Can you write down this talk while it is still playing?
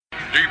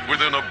Deep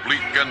within a bleak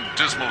and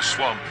dismal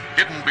swamp,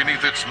 hidden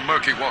beneath its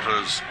murky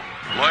waters,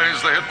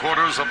 lies the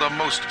headquarters of the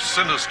most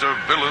sinister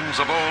villains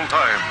of all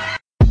time.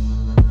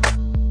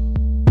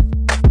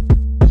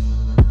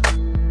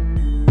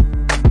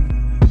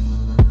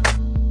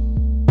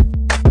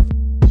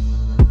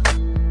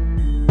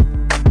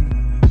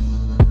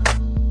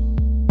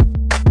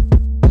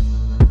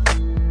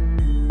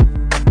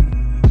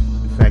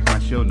 In fact, my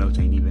show notes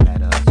ain't even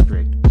that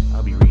strict.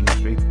 I'll be reading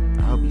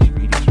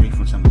straight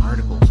from some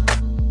articles.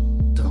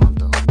 Dun,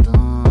 dun,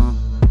 dun.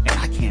 And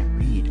I can't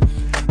read.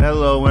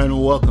 Hello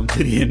and welcome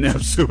to the Enough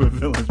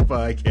Supervillains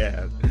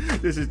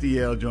podcast. This is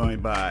DL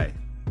joined by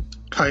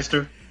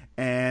Heister.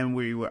 And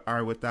we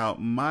are without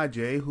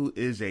Majay, who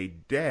is a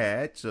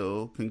dad.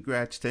 So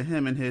congrats to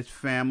him and his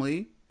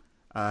family.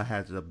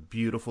 Has a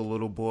beautiful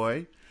little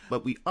boy.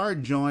 But we are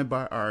joined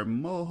by our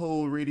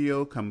Moho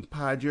Radio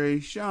compadre,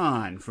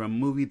 Sean, from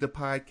Movie the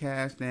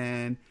Podcast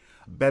and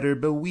Better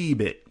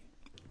Believe It.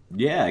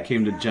 Yeah, I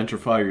came to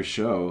gentrify your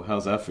show.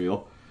 How's that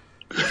feel?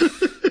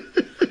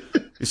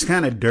 It's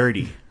kind of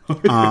dirty. The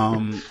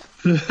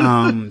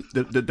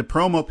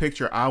promo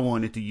picture I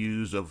wanted to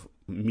use of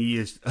me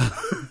as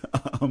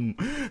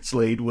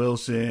Slade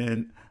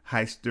Wilson,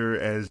 Heister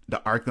as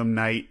the Arkham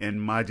Knight,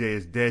 and Majay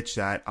as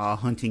Deadshot, all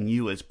hunting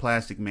you as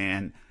Plastic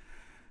Man.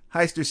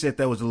 Heister said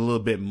that was a little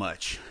bit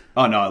much.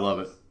 Oh, no, I love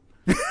it.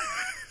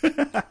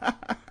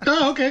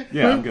 Oh, okay.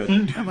 Yeah, I'm good.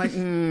 I'm like,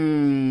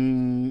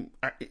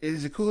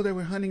 is it cool that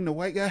we're hunting the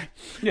white guy?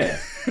 Yeah.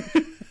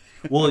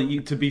 Well,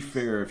 to be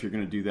fair, if you're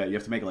going to do that, you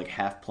have to make it like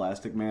half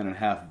Plastic Man and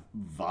half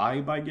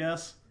Vibe, I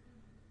guess.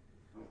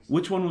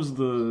 Which one was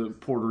the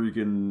Puerto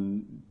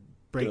Rican...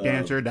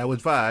 Breakdancer? That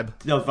was Vibe.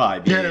 That was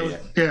Vibe,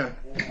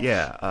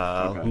 Yeah.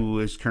 Okay. Who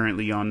is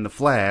currently on The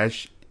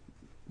Flash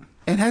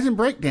and hasn't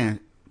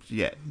breakdanced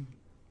yet.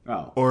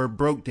 Oh. Or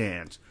broke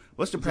dance.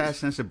 What's the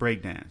past tense of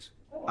breakdance?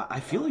 I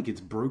feel like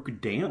it's broke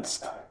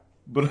danced,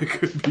 but I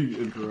could be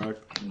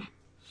incorrect.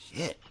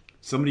 Shit.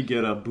 Somebody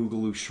get a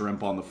Boogaloo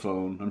Shrimp on the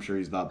phone. I'm sure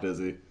he's not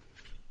busy.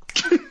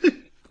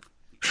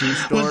 True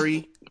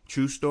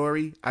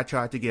story. I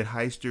tried to get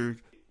Heister,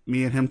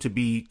 me and him to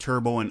be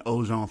Turbo and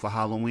Ozone for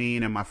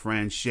Halloween, and my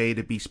friend Shay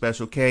to be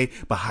Special K,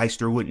 but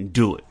Heister wouldn't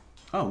do it.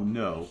 Oh,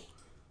 no.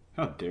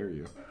 How dare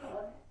you?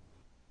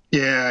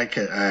 Yeah, I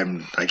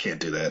can't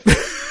do that.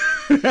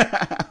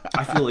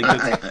 I feel like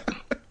that's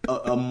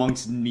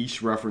amongst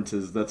niche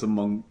references, that's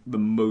among the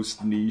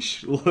most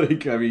niche.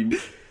 Like, I mean,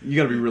 you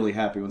gotta be really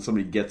happy when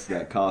somebody gets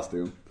that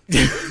costume.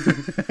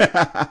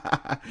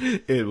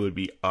 It would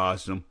be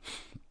awesome.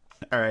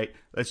 All right,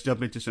 let's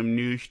jump into some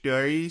news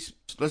stories.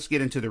 Let's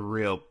get into the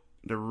real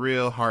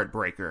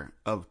heartbreaker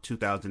of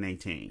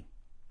 2018.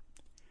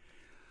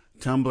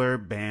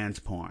 Tumblr bans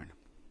porn.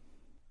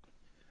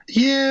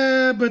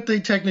 Yeah, but they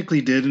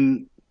technically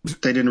didn't.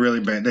 They didn't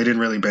really ban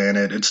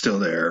it. It's still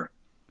there.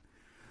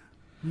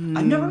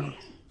 I've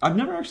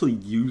never actually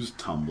used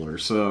Tumblr,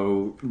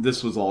 so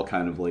this was all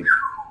kind of like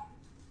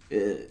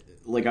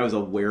I was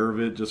aware of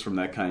it just from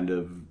that kind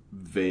of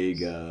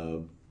vague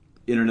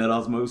internet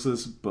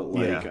osmosis, but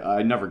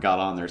I never got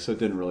on there, so it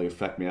didn't really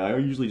affect me. I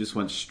usually just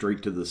went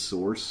straight to the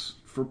source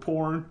for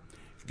porn.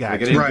 Gotcha.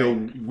 Like, I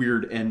didn't go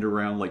weird end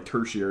around like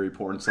tertiary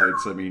porn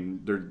sites. I mean,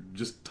 they're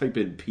just type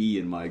in P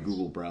in my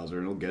Google browser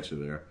and it'll get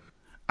you there.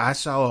 I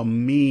saw a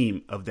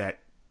meme of that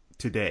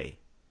today.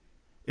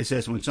 It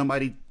says when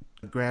somebody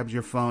grabs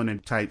your phone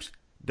and types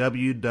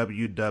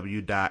www.p,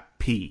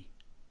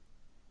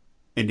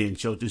 and then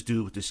shows this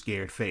dude with the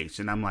scared face,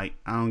 and I'm like,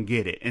 I don't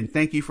get it. And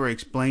thank you for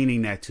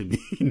explaining that to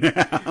me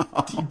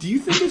now. Do you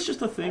think it's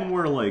just a thing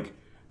where like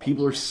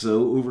people are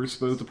so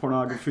overexposed to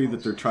pornography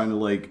that they're trying to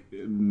like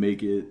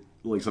make it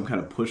like some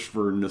kind of push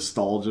for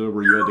nostalgia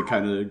where you had to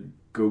kind of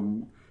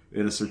go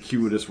in a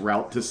circuitous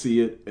route to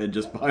see it and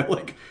just by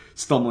like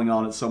stumbling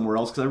on it somewhere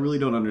else? Because I really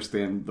don't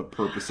understand the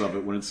purpose of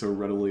it when it's so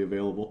readily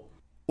available.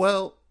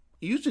 Well,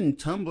 using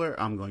Tumblr,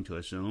 I'm going to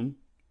assume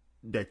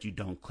that you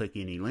don't click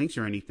any links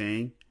or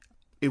anything.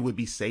 It would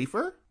be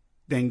safer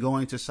than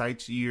going to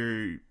sites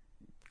you're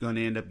going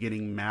to end up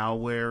getting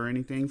malware or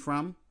anything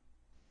from.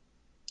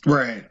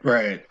 Right.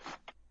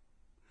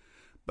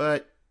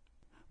 But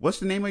what's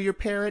the name of your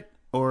parrot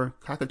or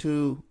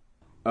cockatoo?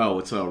 Oh,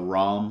 it's a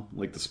ROM,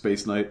 like the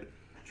Space Knight.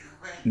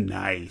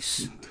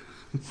 Nice.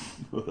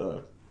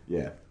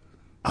 Yeah.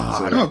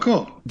 Oh,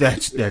 cool.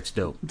 That's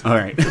dope. All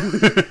right.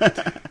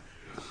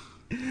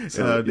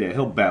 So, yeah,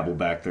 he'll babble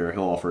back there.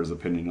 He'll offer his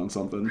opinion on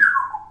something.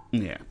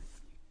 Yeah.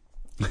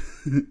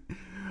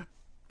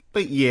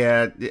 But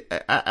yeah,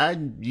 I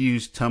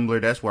use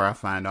Tumblr. That's where I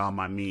find all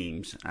my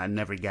memes. I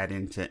never got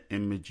into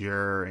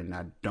Imgur, and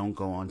I don't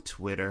go on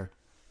Twitter.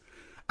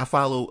 I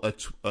follow a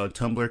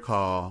Tumblr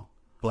called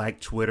Black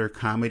Twitter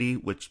Comedy,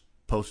 which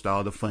posts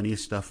all the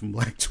funniest stuff from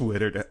Black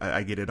Twitter.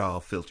 I get it all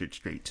filtered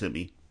straight to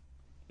me.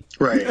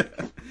 Right.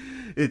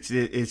 It's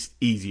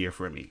easier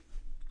for me.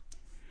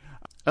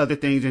 Other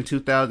things in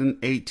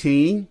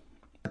 2018,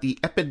 the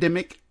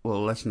epidemic.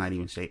 Well, let's not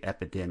even say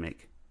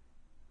epidemic.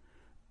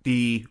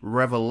 the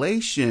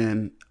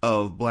revelation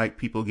of black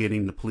people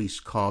getting the police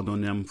called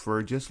on them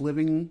for just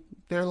living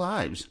their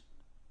lives.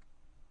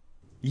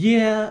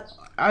 Yeah,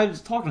 I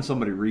was talking to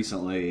somebody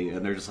recently,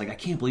 and they're just like, I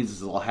can't believe this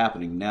is all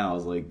happening now. I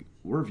was like,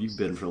 where have you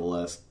been for the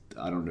last,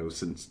 I don't know,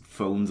 since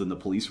phones and the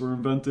police were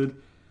invented?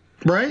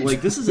 Right?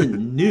 Like, this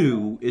isn't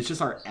new, it's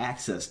just our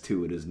access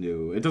to it is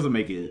new. It doesn't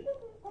make it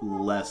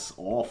less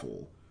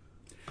awful.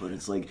 But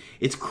it's like,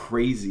 it's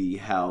crazy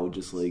how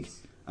just like,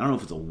 I don't know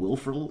if it's a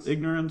willful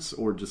ignorance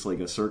or just like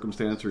a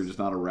circumstance where you're just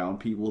not around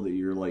people that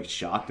you're like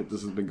shocked that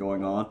this has been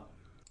going on.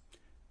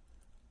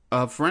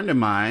 A friend of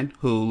mine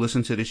who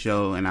listened to the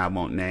show, and I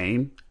won't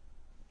name,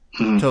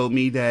 told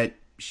me that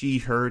she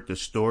heard the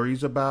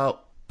stories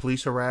about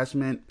police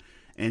harassment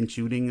and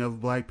shooting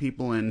of black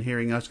people and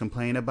hearing us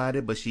complain about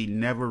it, but she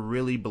never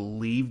really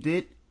believed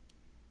it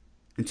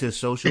until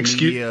social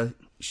media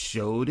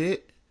showed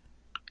it.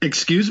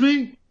 Excuse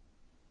me?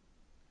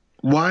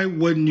 Why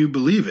wouldn't you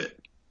believe it?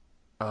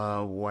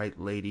 A white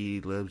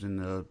lady lives in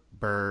the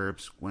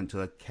burbs, went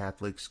to a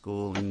Catholic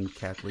school and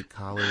Catholic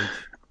college.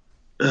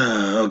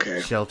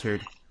 Okay.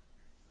 Sheltered.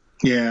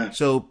 Yeah.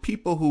 So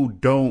people who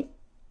don't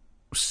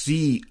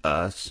see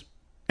us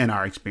and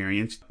our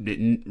experience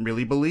didn't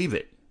really believe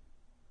it.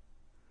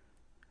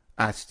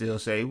 I still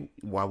say,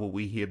 why would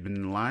we have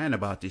been lying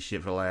about this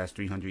shit for the last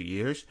 300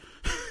 years?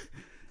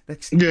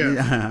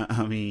 Yeah.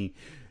 I mean,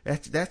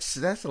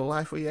 that's a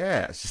lie for your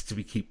ass, just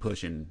to keep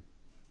pushing.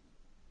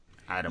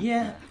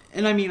 Yeah,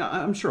 and I mean,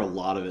 I'm sure a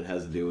lot of it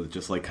has to do with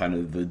just like kind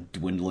of the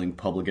dwindling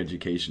public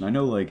education. I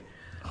know, like,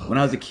 when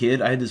I was a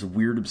kid, I had this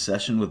weird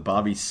obsession with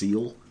Bobby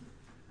Seale.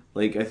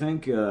 Like, I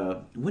think,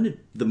 when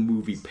did the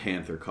movie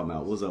Panther come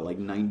out? Was that like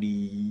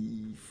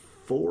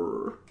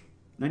 94?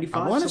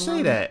 95? I want to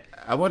say that.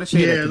 I want to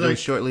say that because it was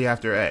shortly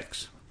after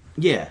X.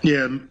 Yeah.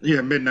 Yeah,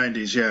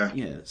 mid-90s, yeah.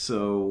 Yeah,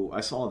 so I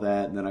saw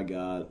that, and then I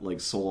got, like,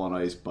 Soul on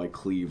Ice by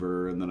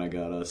Cleaver, and then I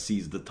got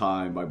Seize the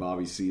Time by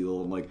Bobby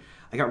Seale, and, like,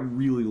 I got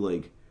really,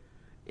 like,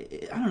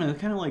 I don't know,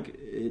 kind of, like,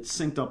 it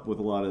synced up with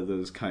a lot of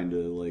those kind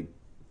of, like,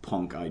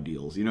 punk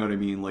ideals, you know what I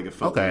mean? Like, it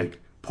felt like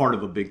part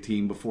of a big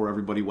team before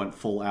everybody went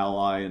full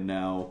ally, and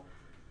now,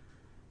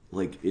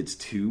 like, it's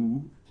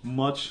too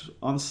much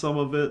on some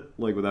of it,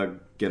 like,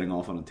 without getting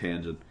off on a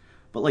tangent.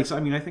 But, like, so,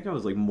 I mean, I think I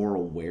was, like, more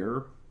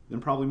aware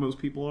than probably most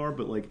people are,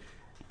 but, like,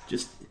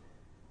 just,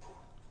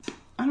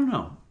 I don't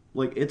know.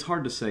 Like, it's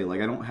hard to say.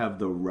 Like, I don't have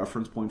the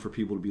reference point for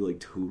people to be, like,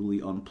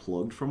 totally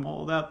unplugged from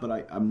all of that,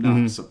 but I'm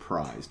not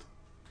surprised.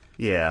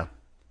 Yeah.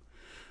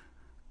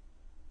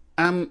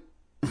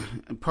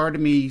 Part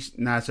of me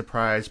not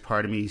surprised,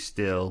 part of me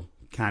still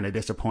kind of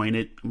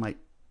disappointed. I'm like,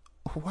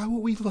 why would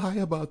we lie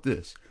about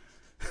this?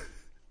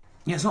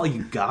 Yeah, it's not like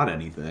you got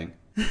anything.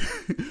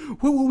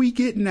 What were we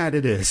getting out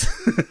of this?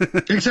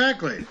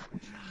 Exactly.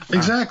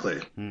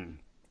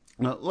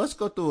 Now, let's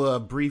go through a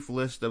brief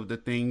list of the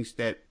things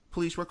that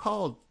police were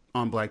called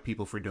on black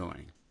people for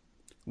doing.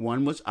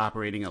 One was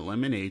operating a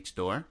lemonade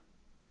store,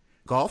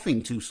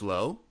 golfing too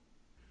slow.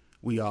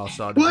 We all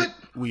saw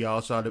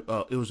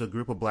it was a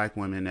group of black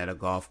women at a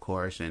golf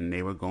course, and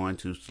they were going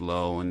too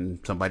slow, and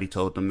somebody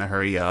told them to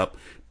hurry up.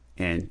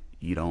 And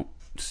you don't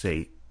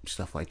say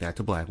stuff like that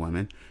to black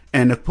women.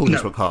 And the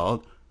police were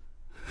called.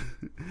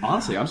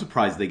 Honestly, I'm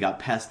surprised they got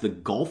past the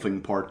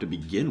golfing part to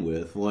begin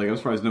with. Like, I'm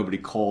surprised nobody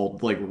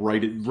called, like,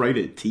 right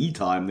at tea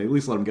time. They at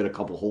least let them get a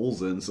couple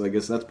holes in, so I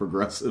guess that's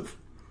progressive.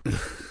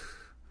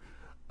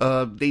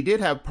 They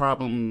did have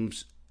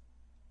problems.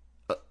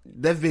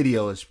 That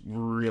video is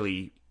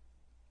really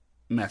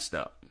messed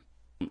up.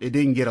 It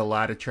didn't get a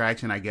lot of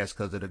traction, I guess,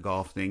 because of the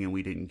golf thing, and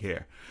we didn't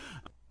care.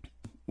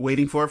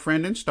 Waiting for a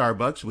friend in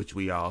Starbucks, which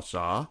we all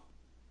saw.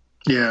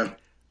 Yeah.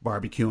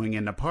 Barbecuing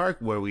in the park,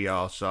 where we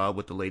all saw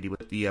with the lady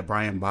with the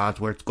Brian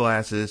Bosworth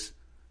glasses.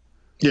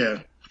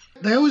 Yeah.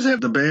 They always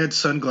have the bad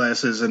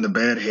sunglasses and the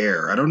bad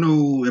hair. I don't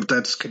know if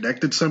that's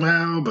connected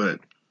somehow, but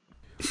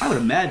I would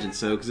imagine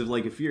so, because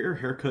if your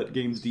haircut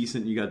game's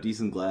decent and you got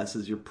decent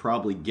glasses, you're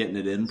probably getting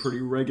it in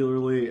pretty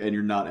regularly, and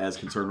you're not as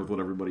concerned with what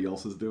everybody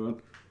else is doing.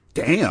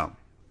 Damn.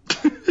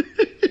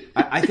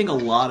 I think a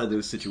lot of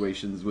those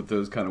situations with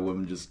those kind of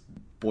women just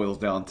boils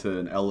down to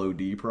an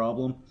LOD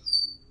problem.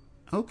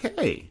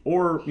 Okay.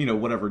 Or,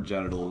 whatever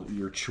genital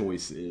your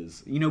choice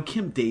is.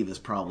 Kim Davis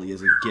probably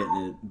isn't getting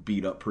it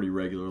beat up pretty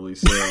regularly,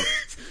 so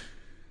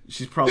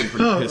she's probably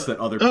pretty pissed that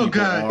other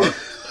people are.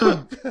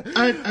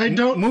 I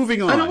don't.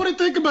 Moving on. I don't want to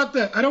think about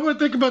that.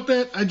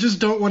 I just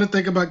don't want to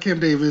think about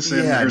Kim Davis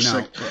and her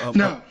sick.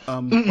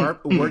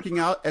 Working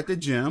out at the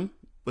gym,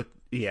 but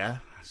I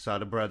saw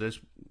the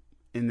brothers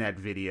in that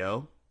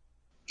video.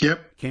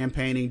 Yep.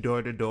 Campaigning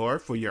door to door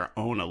for your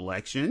own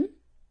election.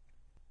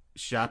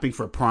 Shopping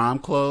for prom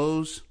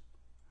clothes.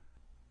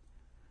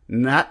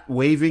 Not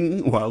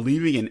waving while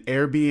leaving an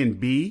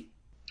Airbnb.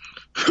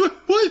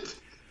 What?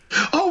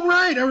 Oh,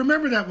 right. I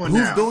remember that one.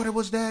 Whose daughter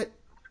was that?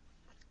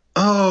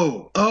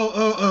 Oh,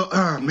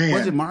 man.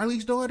 Was it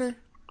Marley's daughter?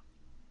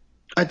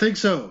 I think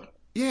so.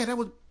 Yeah, that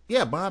was,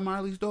 Bob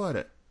Marley's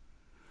daughter.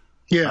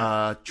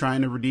 Yeah.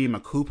 Trying to redeem a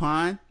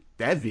coupon.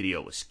 That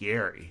video was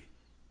scary.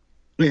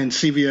 And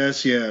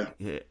CVS,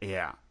 yeah.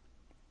 Yeah.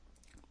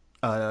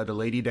 The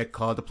lady that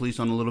called the police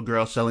on the little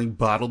girl selling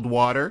bottled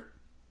water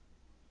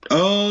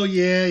Oh,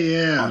 yeah,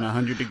 on yeah.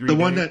 a 100-degree The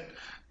one day. that,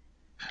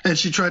 and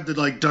she tried to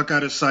like duck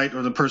out of sight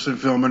of the person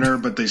filming her,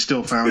 but they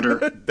still found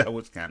her. That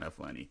was kind of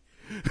funny.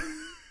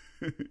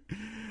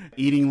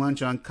 Eating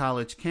lunch on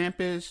college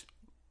campus,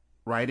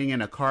 riding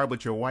in a car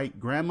with your white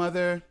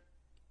grandmother,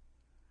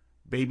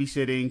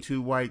 babysitting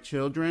 2 white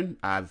children.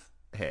 I've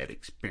had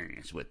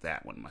experience with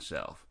that one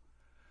myself.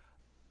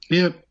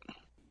 Yep.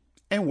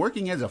 And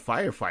working as a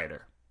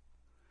firefighter.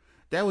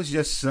 That was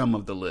just some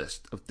of the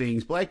list of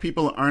things black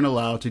people aren't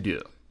allowed to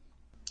do.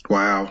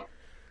 Wow.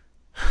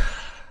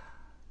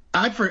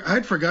 I'd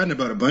forgotten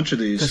about a bunch of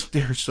Because these.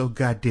 there are so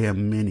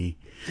goddamn many.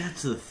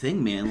 That's the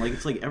thing, man. Like,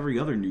 it's like every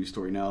other news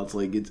story now. It's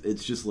like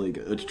it's just like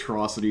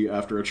atrocity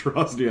after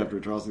atrocity after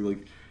atrocity.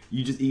 Like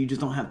you just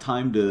don't have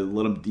time to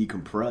let them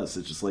decompress.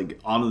 It's just like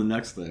on to the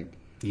next thing.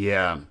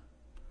 Yeah.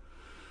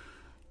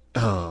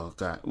 Oh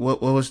God,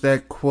 what was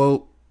that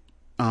quote?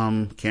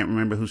 Can't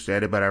remember who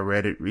said it, but I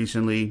read it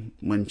recently.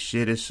 When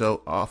shit is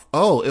so off.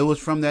 Oh, it was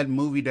from that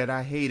movie that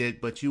I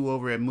hated, but you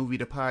over at Movie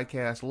the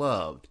Podcast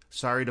loved.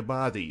 Sorry to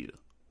bother you.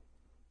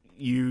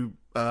 You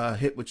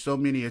hit with so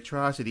many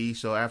atrocities,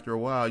 so after a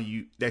while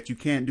you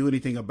can't do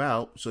anything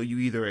about, so you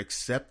either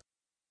accept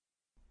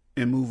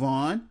and move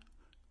on,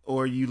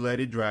 or you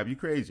let it drive you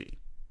crazy.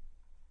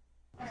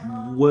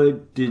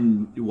 Why'd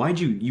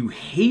you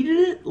hated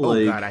it?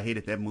 Like, Oh God, I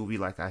hated that movie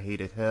like I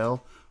hated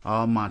hell.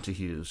 All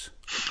Montagues.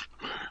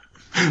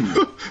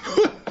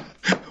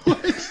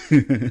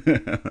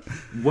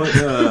 what?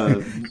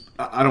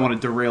 I don't want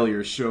to derail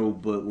your show,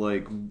 but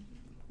like,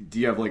 do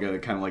you have like a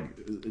kind of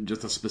like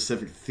just a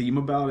specific theme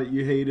about it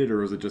you hated,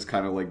 or is it just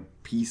kind of like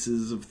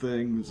pieces of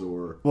things,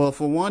 or? Well,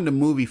 for one, the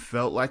movie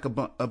felt like a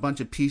bunch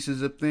of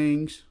pieces of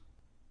things.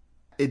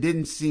 It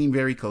didn't seem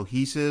very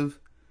cohesive.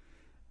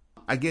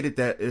 I get it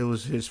that it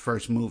was his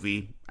first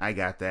movie. I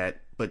got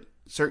that. But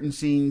certain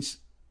scenes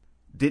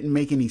didn't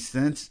make any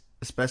sense,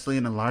 especially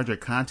in a larger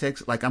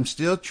context. Like, I'm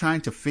still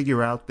trying to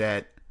figure out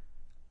that...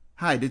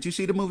 Hi, did you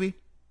see the movie?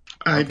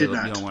 I Okay, did look,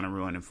 not. You don't want to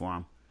ruin it for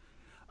him.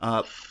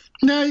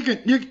 No, you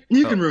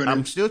can ruin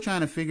I'm it. still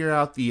trying to figure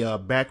out the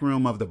back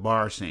room of the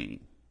bar scene.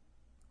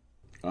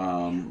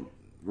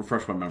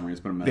 Refresh my memory.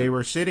 It's been a minute. They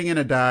were sitting in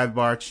a dive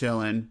bar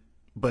chilling,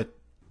 but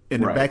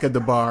in the Right. back of the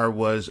bar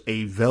was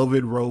a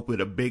velvet rope with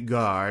a big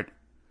guard,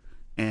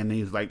 and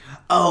he's like,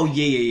 Oh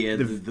yeah.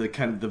 The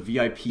kind of the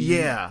VIP.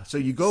 yeah. So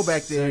you go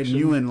back there and section.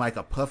 you in like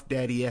a Puff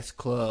Daddy-esque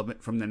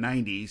club from the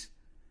 90s,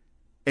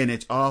 and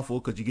it's awful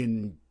because you're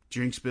getting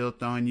drinks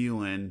spilled on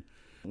you and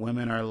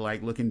women are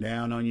like looking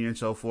down on you and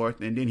so forth.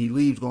 And then he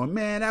leaves going,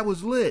 man, that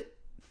was lit.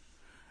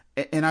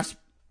 And I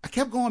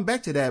kept going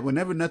back to that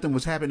whenever nothing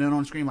was happening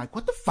on screen. Like,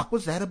 what the fuck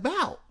was that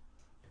about?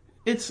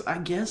 I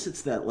guess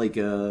it's that like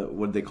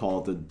what do they call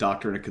it, the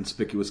doctrine of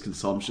conspicuous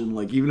consumption.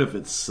 Like, even if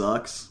it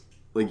sucks,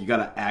 like you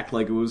gotta act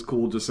like it was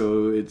cool just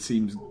so it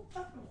seems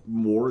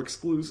more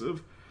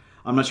exclusive.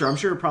 I'm not sure. I'm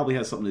sure it probably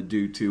has something to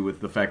do too with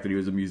the fact that he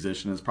was a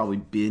musician. Has probably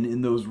been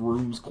in those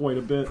rooms quite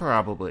a bit.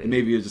 Probably. And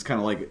maybe it's just kind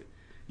of like,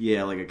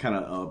 yeah, like a kind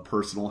of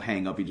personal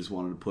hang up he just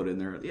wanted to put in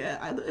there.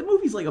 Yeah, the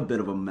movie's like a bit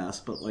of a mess,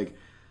 but like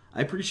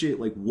I appreciate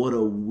like what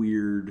a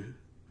weird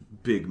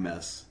big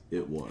mess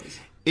it was.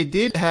 It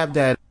did have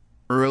that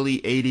early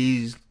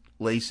 80s,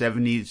 late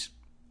 70s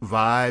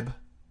vibe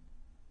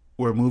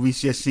where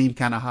movies just seemed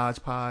kind of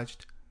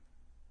hodgepodged.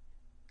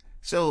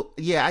 So,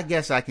 yeah, I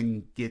guess I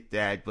can get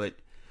that, but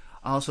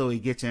also it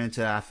gets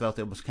into, I felt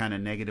it was kind of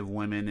negative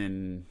women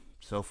and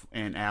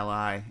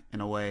ally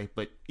in a way.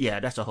 But yeah,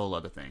 that's a whole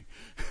other thing.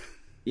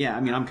 Yeah, I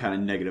mean, I'm kind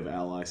of negative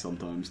ally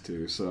sometimes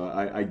too, so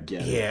I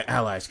get it. Yeah,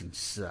 allies can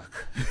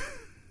suck.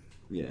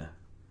 Yeah.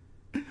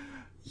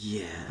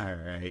 Yeah. All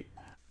right.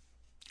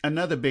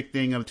 Another big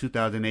thing of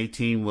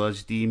 2018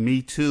 was the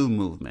Me Too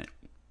movement.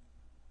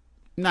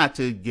 Not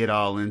to get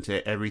all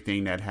into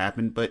everything that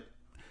happened, but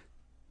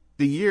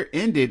the year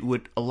ended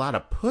with a lot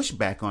of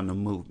pushback on the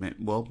movement.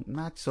 Well,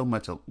 not so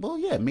much. Well,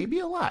 yeah, maybe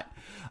a lot.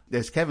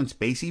 There's Kevin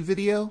Spacey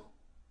video.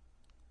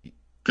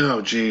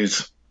 Oh,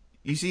 jeez.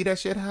 You see that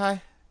shit,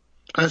 High?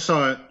 I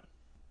saw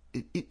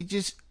it. It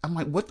just, I'm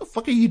like, what the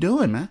fuck are you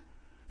doing, man?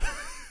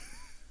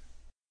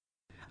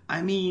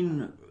 I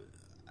mean,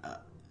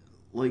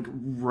 like,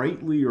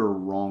 rightly or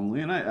wrongly,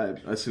 and I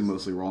assume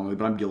mostly wrongly,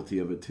 but I'm guilty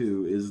of it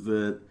too, is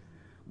that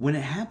when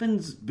it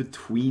happens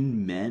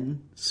between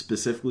men,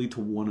 specifically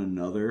to one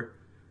another,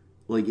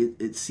 like,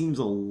 it seems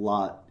a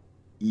lot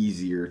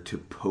easier to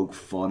poke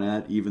fun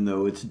at, even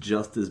though it's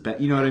just as bad.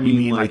 You know what I mean?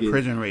 You mean like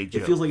prison rape It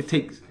jokes? feels like it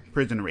takes...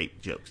 Prison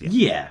rape jokes,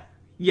 yeah.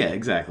 Yeah,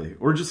 exactly.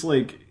 Or just,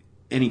 like,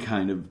 any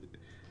kind of...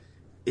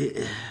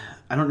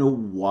 I don't know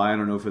why. I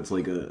don't know if it's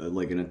like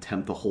an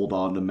attempt to hold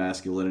on to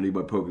masculinity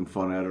by poking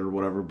fun at it or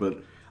whatever,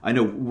 but I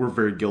know we're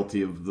very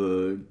guilty of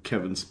the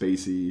Kevin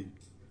Spacey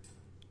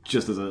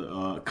just as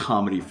a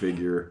comedy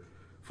figure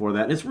for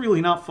that. And it's really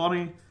not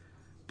funny,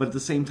 but at the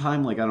same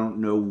time, like, I don't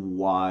know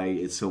why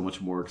it's so much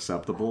more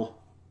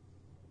acceptable.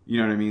 You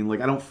know what I mean?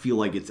 Like, I don't feel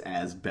like it's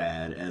as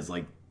bad as,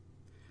 like,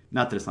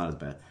 Not that it's not as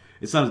bad.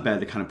 It's not as bad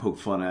to kind of poke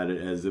fun at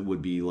it as it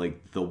would be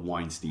like the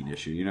Weinstein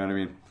issue. You know what I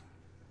mean?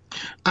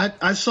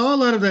 I saw a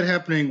lot of that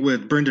happening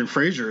with Brendan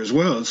Fraser as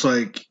well. It's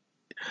like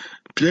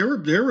there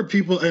were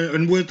people,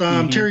 and with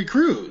Terry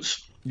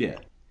Crews. Yeah.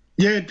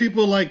 Yeah,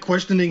 people like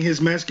questioning his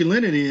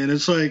masculinity, and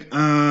it's like,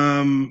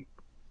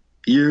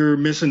 you're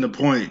missing the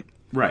point.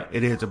 Right.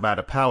 It is about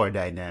a power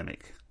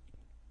dynamic.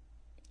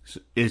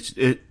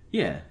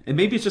 Yeah, and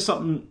maybe it's just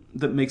something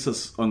that makes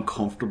us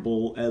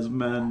uncomfortable as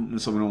men,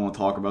 and something we don't want to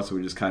talk about, so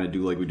we just kind of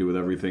do like we do with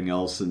everything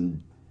else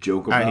and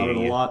joke about it a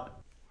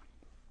lot.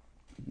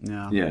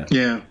 Yeah.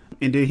 Yeah.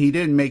 And then he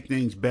didn't make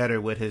things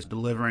better with his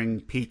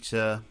delivering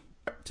pizza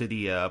to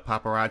the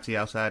paparazzi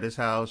outside his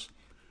house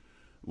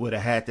with a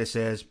hat that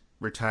says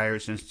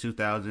retired since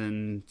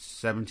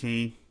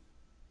 2017.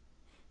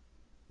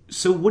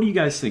 So what do you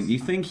guys think? Do you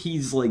think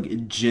he's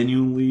like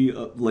genuinely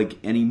like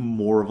any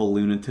more of a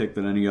lunatic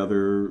than any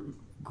other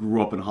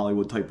grew up in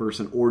Hollywood type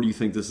person, or do you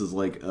think this is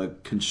like a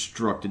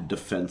constructed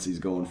defense he's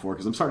going for?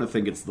 Because I'm starting to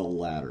think it's the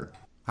latter.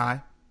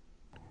 Hi.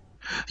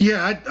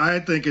 Yeah, I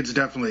think it's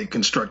definitely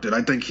constructed.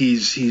 I think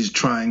he's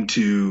trying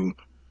to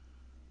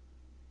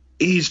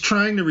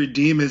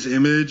redeem his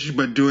image,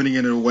 but doing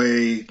it in a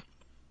way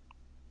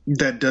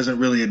that doesn't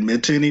really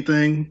admit to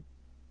anything.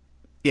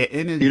 Yeah,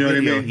 in his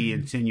video, he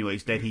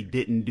insinuates that he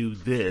didn't do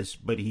this,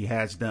 but he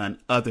has done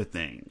other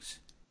things.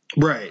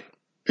 Right.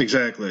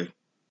 Exactly.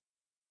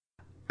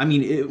 I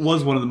mean, it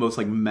was one of the most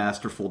like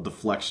masterful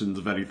deflections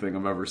of anything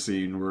I've ever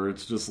seen, where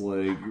it's just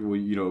like, well,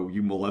 you know,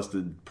 you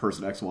molested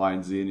person X, Y,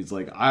 and Z, and he's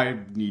like, I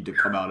need to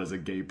come out as a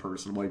gay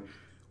person. I'm like,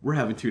 we're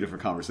having two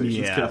different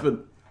conversations,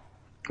 Kevin.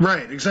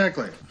 Right,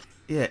 exactly.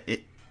 Yeah,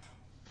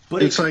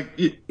 but it's like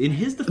in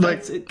his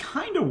defense, it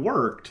kind of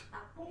worked.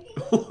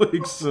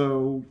 Like,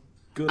 so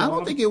good. I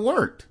don't think it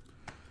worked.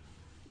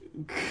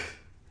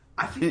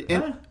 I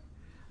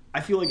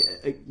feel like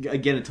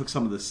again, it took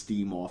some of the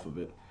steam off of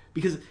it.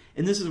 Because,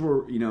 and this is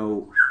where, you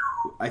know,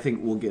 I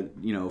think we'll get,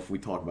 you know, if we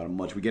talk about it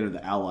much, we get into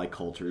the ally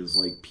cultures,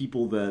 like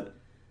people that,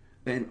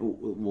 and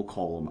we'll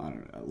call them, I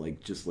don't know,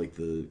 like just like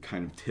the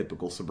kind of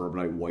typical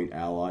suburbanite white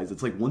allies.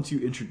 It's like once you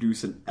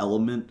introduce an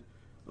element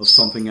of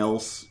something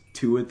else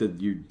to it that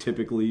you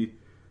typically,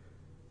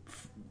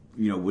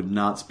 you know, would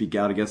not speak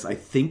out against, I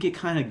think it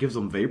kind of gives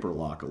them vapor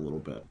lock a little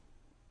bit.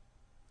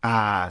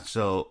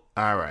 So,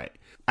 all right.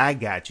 I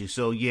got you.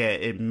 So, yeah,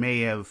 it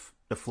may have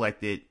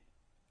deflected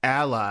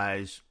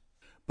allies,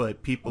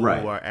 but people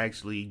who are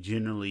actually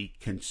genuinely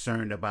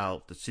concerned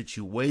about the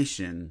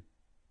situation,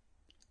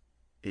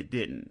 it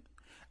didn't.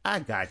 I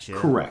got you.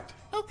 Correct.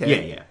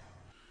 Okay.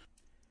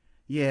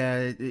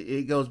 Yeah,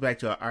 it goes back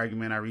to an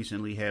argument I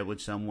recently had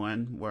with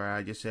someone where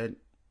I just said,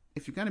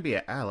 if you're going to be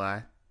an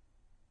ally,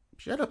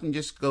 shut up and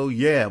just go,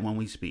 when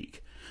we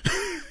speak.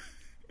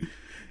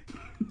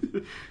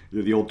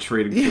 The old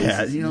trading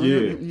places.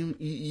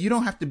 You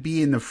don't have to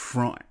be in the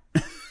front.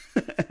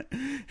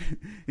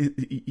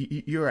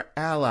 You're an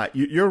ally.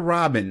 You're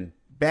Robin.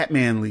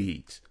 Batman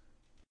leads.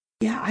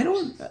 Yeah, I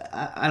don't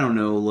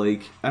know.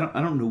 Like, I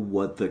don't know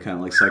what the kind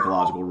of like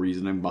psychological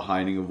reasoning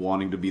behind of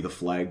wanting to be the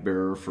flag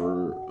bearer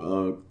for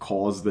a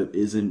cause that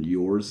isn't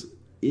yours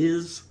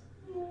is.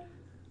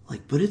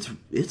 Like, but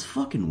it's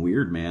fucking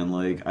weird, man.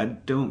 Like, I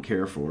don't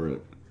care for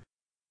it.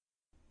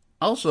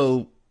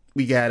 Also,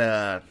 we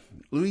got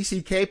Louis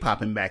C.K.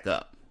 popping back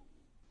up.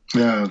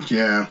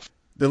 Yeah.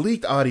 The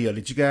leaked audio.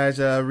 Did you guys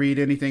read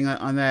anything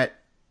on that?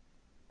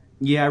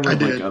 Yeah, I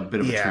read like a bit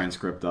of a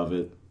transcript of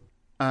it.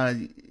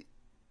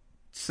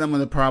 Some of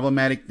the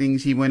problematic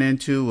things he went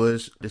into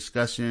was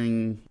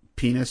discussing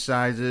penis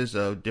sizes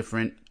of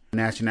different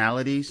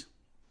nationalities,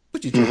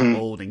 which is just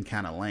old and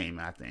kind of lame,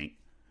 I think.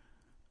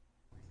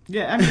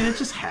 Yeah, I mean, it's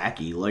just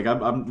hacky. Like,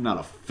 I'm not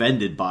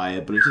offended by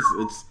it, but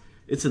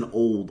it's an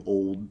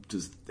old,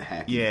 just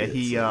hacky. Yeah,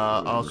 he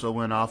also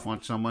went off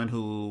on someone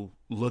who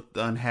looked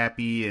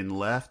unhappy and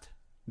left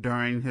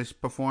during his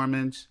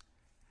performance,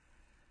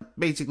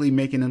 basically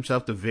making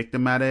himself the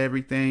victim out of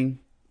everything.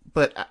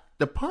 But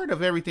the part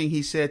of everything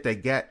he said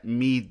that got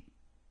me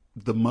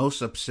the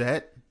most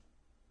upset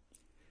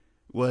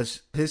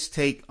was his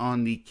take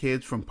on the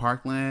kids from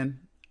Parkland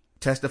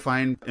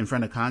testifying in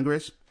front of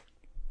Congress.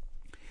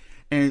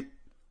 And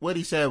what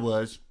he said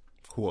was,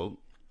 quote,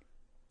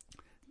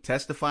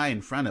 testify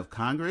in front of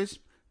Congress?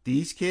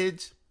 These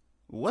kids?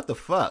 What the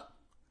fuck?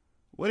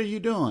 What are you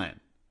doing?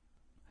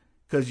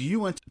 Because you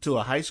went to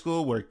a high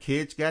school where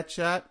kids got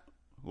shot?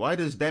 Why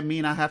does that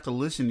mean I have to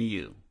listen to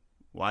you?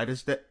 Why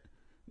does that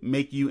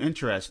make you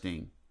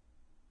interesting?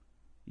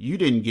 You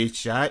didn't get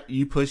shot.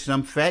 You pushed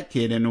some fat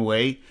kid in the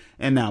way,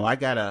 and now I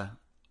gotta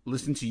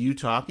listen to you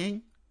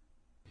talking?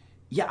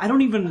 Yeah, I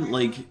don't even,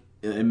 like,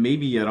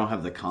 maybe I don't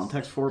have the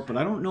context for it, but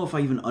I don't know if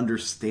I even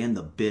understand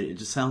the bit. It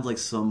just sounds like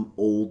some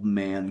old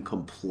man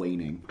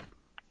complaining.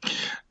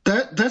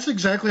 That's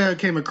exactly how it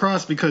came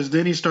across, because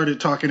then he started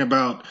talking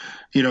about,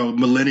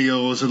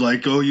 millennials and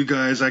like, oh, you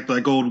guys act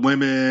like old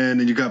women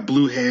and you got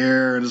blue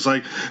hair. And it's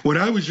like, when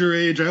I was your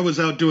age, I was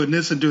out doing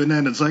this and doing that.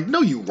 And it's like,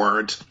 no, you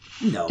weren't.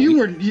 No.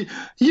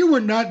 You were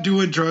not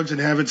doing drugs and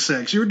having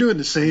sex. You were doing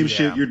the same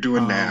shit you're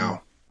doing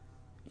now.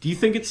 Do you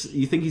think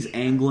he's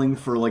angling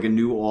for like a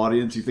new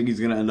audience? You think he's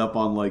going to end up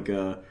on like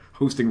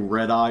hosting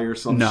Red Eye or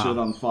some shit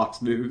on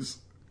Fox News?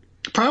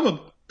 Probably.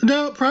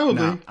 No, probably.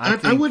 No,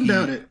 I wouldn't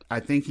doubt it.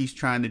 I think he's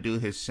trying to do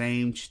his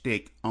same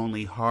shtick,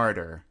 only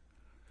harder,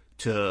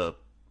 to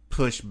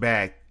push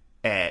back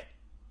at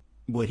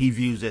what he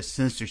views as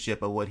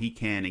censorship of what he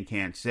can and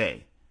can't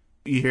say.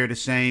 You hear the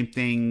same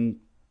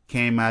thing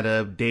came out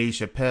of Dave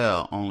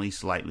Chappelle, only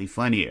slightly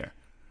funnier.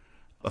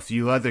 A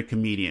few other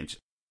comedians.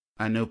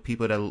 I know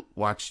people that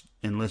watch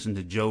and listen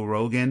to Joe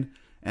Rogan,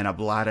 and a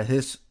lot of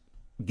his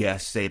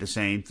guests say the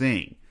same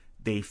thing.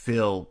 They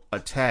feel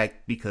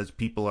attacked because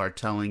people are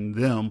telling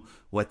them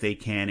what they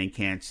can and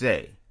can't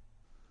say.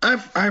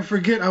 I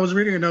forget. I was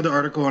reading another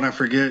article and I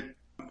forget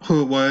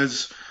who it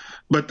was,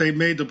 but they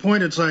made the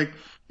point. It's like,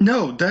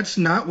 no, that's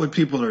not what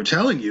people are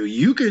telling you.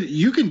 You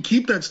can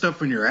keep that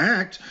stuff in your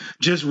act.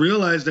 Just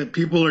realize that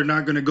people are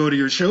not going to go to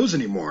your shows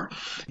anymore.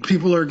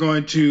 People are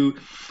going to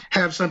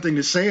have something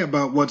to say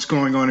about what's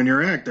going on in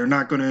your act. They're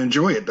not going to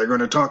enjoy it. They're going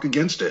to talk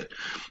against it.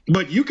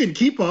 But you can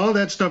keep all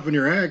that stuff in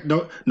your act.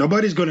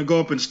 Nobody's going to go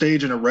up on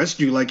stage and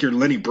arrest you like you're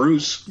Lenny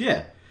Bruce.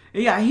 Yeah.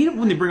 Yeah, I hate it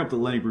when they bring up the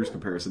Lenny Bruce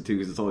comparison, too,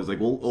 because it's always like,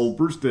 well,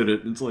 Bruce did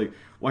it. And it's like,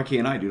 why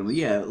can't I do it? I'm like,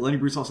 yeah, Lenny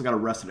Bruce also got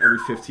arrested every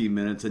 15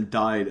 minutes and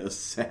died a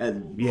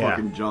sad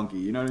fucking junkie.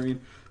 You know what I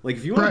mean? Like,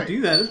 if you want to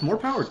do that, it's more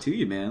power to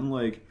you, man.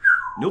 Like,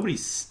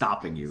 nobody's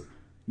stopping you.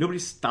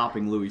 Nobody's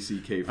stopping Louis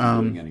C.K.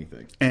 from doing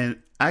anything.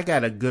 And I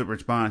got a good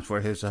response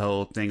for his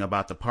whole thing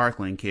about the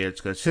Parkland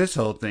kids, because his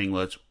whole thing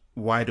was,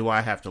 why do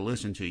I have to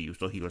listen to you?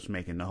 So he was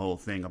making the whole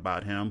thing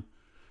about him.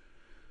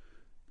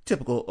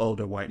 Typical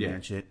older white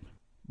man shit.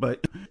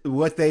 But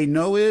what they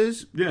know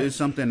is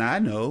something I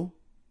know.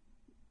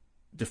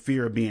 The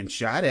fear of being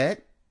shot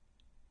at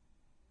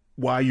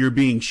while you're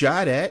being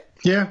shot at.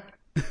 Yeah.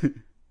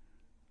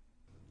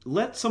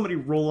 Let somebody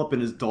roll up in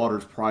his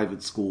daughter's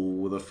private school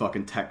with a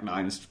fucking Tech 9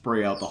 and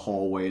spray out the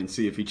hallway and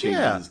see if he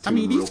changes his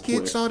tune these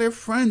kids saw their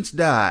friends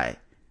die.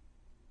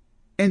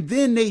 And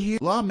then they hear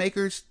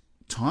lawmakers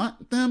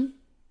taunt them.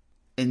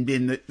 And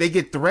then they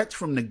get threats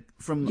from the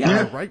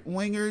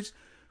right-wingers.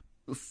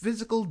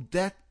 Physical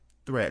death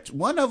threats.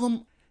 One of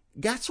them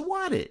got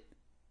swatted.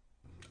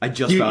 I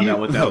just found out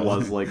what that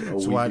was like a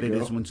week swatted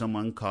ago. is when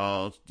someone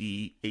calls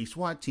a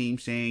SWAT team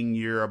saying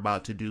you're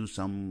about to do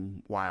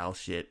some wild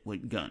shit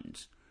with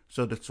guns.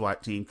 So the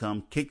SWAT team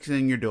comes, kicks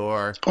in your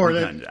door, or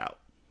guns out.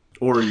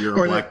 Or you're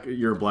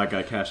a black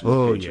guy cashing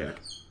his paycheck.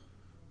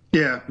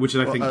 Yeah. Which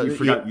I think you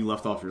forgot you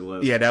left off your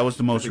list. Yeah, that was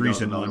the most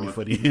recent one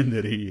before the end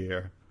of the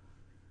year.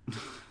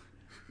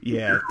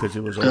 Yeah, because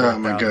it was over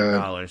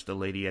 $1,000. The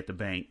lady at the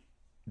bank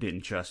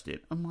didn't trust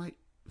it. I'm like,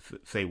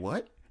 say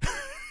what?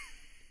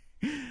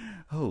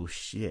 Oh,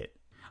 shit.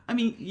 I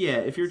mean, yeah,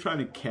 if you're trying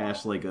to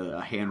cash like a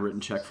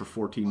handwritten check for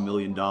 $14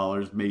 million,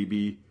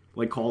 maybe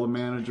like call the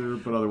manager,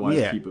 but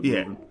otherwise keep it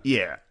moving.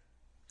 Yeah.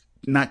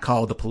 Not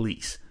call the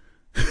police.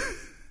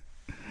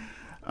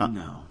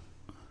 No.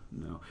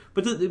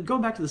 But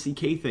going back to the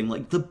CK thing,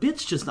 like the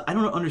bit's just, I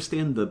don't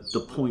understand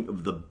the point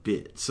of the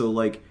bit. So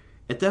like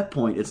at that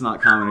point, it's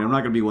not comedy. I'm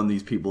not going to be one of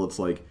these people that's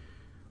like,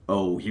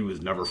 oh, he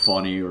was never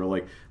funny, or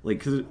like,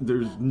 cause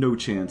there's no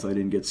chance I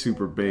didn't get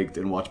super baked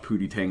and watch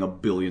Pootie Tang a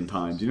billion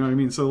times. You know what I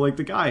mean? So like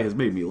the guy has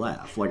made me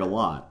laugh like a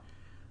lot,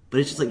 but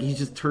it's just like he's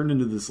just turned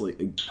into this like,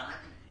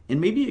 and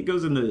maybe it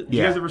goes into. Do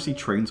you guys ever see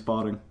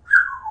Trainspotting?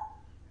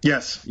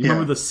 Yes. You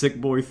remember the sick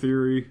boy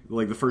theory?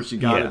 Like the first you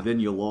got it, then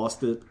you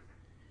lost it.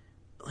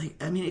 Like,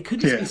 I mean, it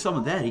could just be some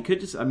of that. He could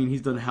just, I mean,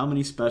 he's done how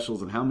many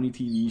specials and how many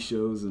TV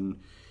shows,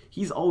 and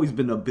he's always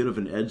been a bit of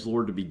an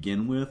edgelord to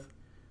begin with.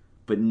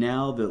 But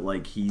now that,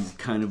 like, he's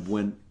kind of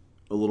went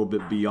a little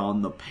bit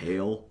beyond the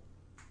pale.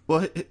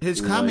 Well, his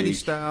comedy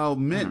style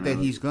meant that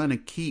he's going to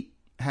keep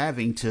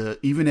having to,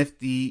 even if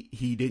he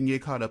didn't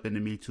get caught up in the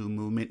Me Too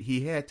movement,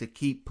 he had to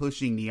keep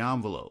pushing the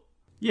envelope.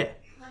 Yeah.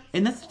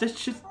 And that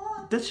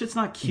shit's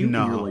not cute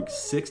when you're, like,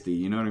 60,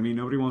 you know what I mean?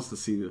 Nobody wants to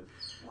see the...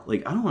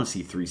 Like, I don't want to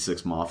see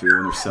 3-6 Mafia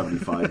when they're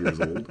 75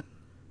 years old.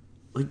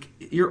 Like,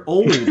 you're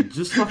old.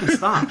 Just fucking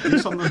stop. Do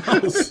something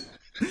else.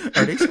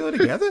 Are they still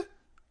together?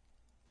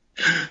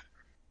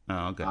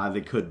 Oh, okay.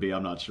 They could be.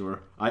 I'm not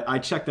sure. I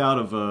checked out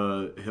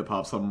of Hip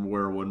Hop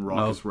Somewhere when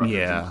Raucous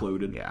Records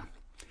included. Yeah.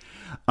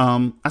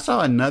 I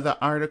saw another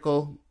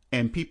article,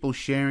 and people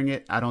sharing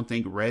it. I don't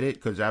think read it,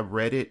 because I've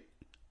read it,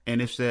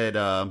 and it said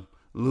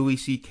Louis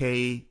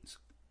C.K.'s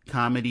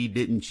comedy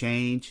didn't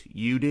change.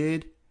 You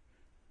did?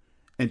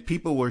 And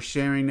people were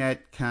sharing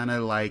that kind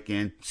of like,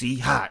 and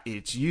see,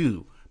 it's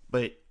you.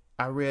 But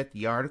I read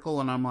the article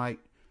and I'm like,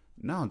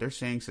 no, they're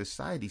saying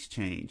society's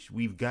changed.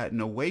 We've gotten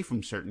away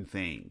from certain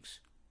things.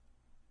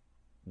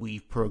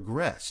 We've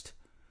progressed.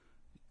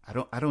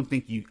 I don't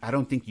think you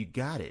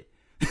got it.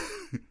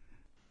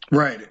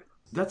 Right.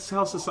 That's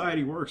how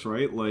society works,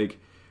 right?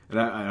 Like And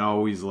I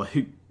always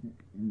like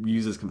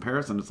use this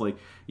comparison. It's like,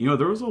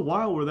 there was a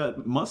while where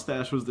that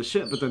mustache was the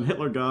shit, but then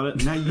Hitler got it,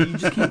 and now you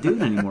just can't do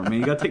it anymore, man.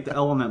 You got to take the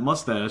L on that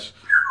mustache,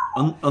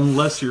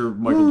 unless you're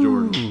Michael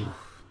Jordan.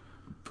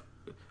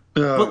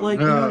 But you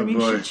know what I mean?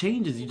 Boy. Shit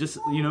changes. You just,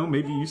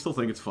 maybe you still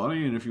think it's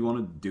funny, and if you want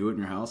to do it in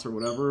your house or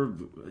whatever,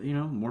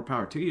 more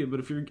power to you. But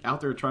if you're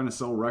out there trying to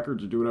sell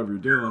records or do whatever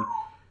you're doing,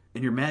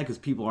 and you're mad because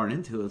people aren't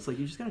into it, it's like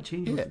you just got to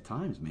change with the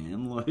times,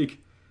 man. Like,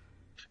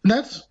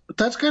 That's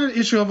kind of the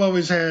issue I've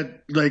always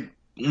had. Like,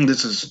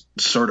 this is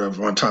sort of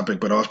on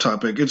topic but off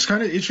topic. It's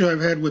kind of the issue I've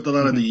had with a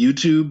lot of the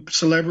YouTube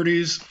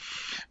celebrities,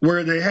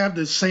 where they have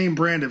the same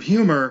brand of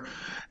humor,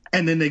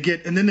 and then they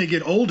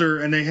get older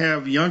and they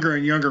have younger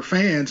and younger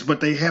fans,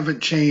 but they haven't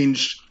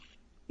changed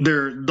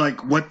their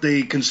what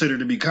they consider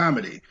to be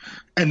comedy,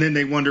 and then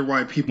they wonder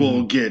why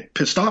people get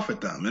pissed off at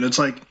them. And it's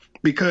like,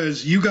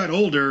 because you got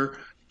older,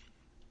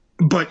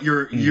 but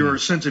your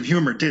sense of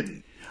humor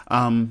didn't.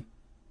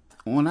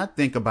 When I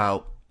think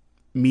about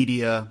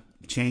media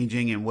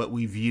changing and what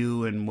we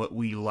view and what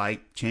we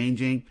like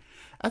changing,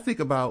 I think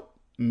about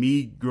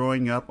me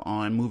growing up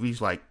on movies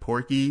like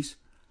Porky's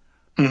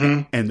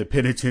and the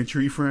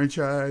Penitentiary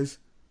franchise.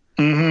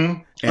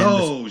 Mm-hmm.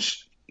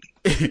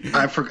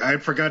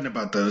 I'd forgotten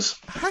about those.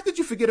 How could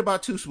you forget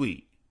about Too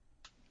Sweet?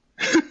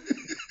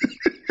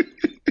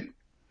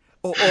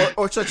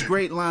 or such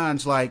great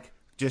lines like,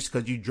 just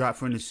because you drop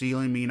from the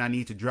ceiling mean I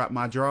need to drop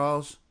my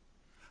drawers?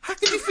 How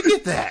could you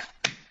forget that?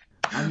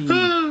 I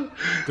mean,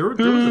 there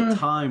was a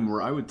time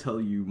where I would tell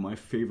you my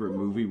favorite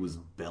movie was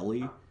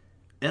Belly,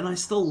 and I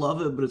still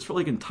love it, but it's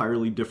for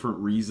entirely different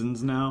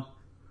reasons now.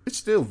 It's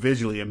still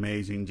visually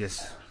amazing,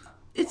 and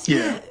it's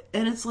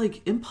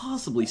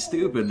impossibly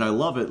stupid, and I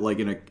love it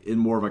in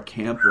more of a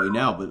camp way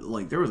now.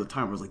 But there was a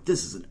time where I was like,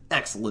 "This is an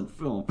excellent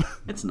film."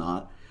 It's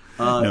not.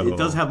 No. It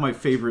does have my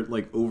favorite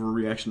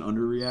overreaction,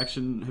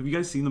 underreaction. Have you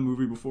guys seen the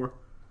movie before?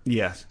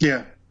 Yes.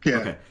 Yeah.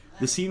 Okay.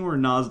 The scene where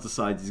Nas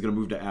decides he's going to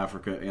move to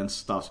Africa and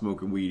stop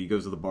smoking weed. He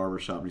goes to the barber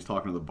shop and he's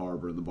talking to the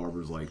barber, and the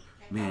barber's like,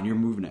 "Man, you're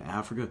moving to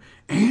Africa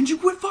and you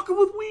quit fucking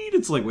with weed?"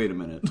 It's like, wait a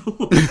minute.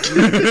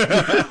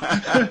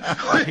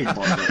 I hate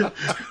barber.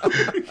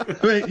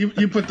 Wait,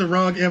 you put the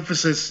wrong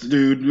emphasis,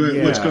 dude.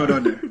 What's going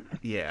on there?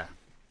 Yeah.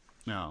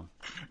 No.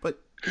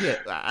 But, yeah,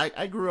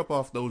 I grew up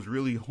off those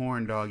really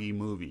horn-doggy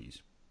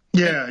movies.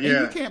 Yeah, and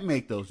you can't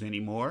make those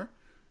anymore.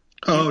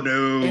 Oh,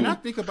 no. And I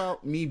think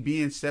about me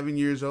being 7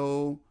 years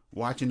old,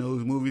 watching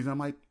those movies. I'm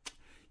like,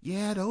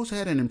 yeah, those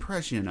had an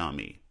impression on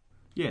me.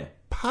 Yeah.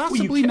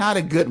 Possibly not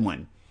a good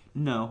one.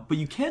 No, but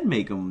you can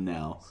make them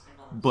now.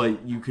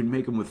 But you can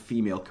make them with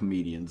female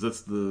comedians.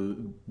 That's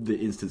the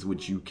instance in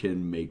which you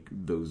can make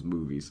those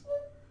movies.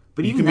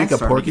 But you can make a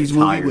Porky's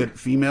movie with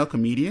female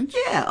comedians?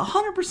 Yeah,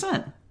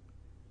 100%.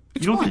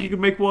 You don't think you could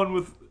make one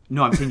with...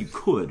 No, I'm saying you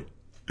could.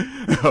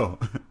 Oh.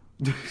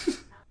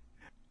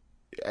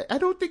 I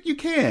don't think you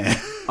can.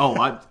 Oh,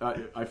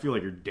 I feel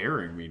like you're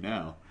daring me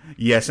now.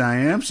 Yes, I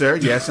am, sir.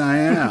 Yes, I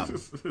am.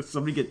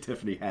 Somebody get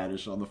Tiffany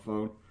Haddish on the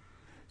phone.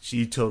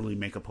 She'd totally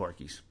make a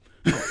Porky's.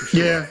 Oh, for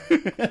sure.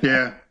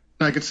 Yeah.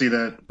 I could see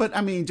that. But,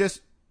 I mean,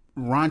 just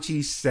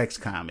raunchy sex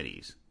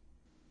comedies.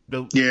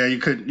 Yeah, you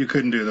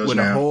couldn't do those with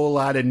now. A whole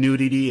lot of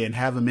nudity and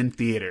have them in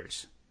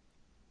theaters.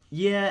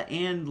 Yeah,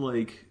 and,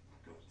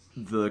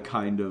 the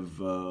kind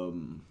of...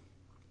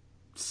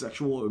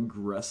 sexual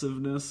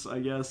aggressiveness, I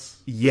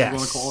guess. Yes. You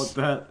want to call it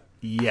that?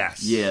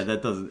 Yes. Yeah,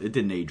 it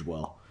didn't age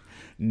well.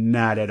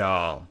 Not at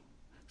all.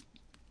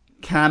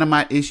 Kind of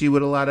my issue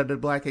with a lot of the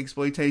black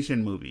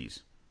exploitation movies.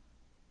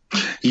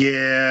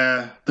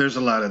 Yeah, there's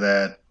a lot of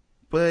that.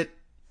 But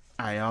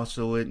I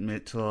also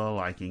admit to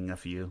liking a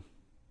few.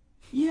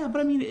 Yeah,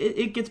 but I mean,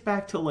 it gets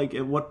back to,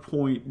 at what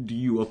point do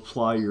you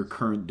apply your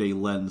current day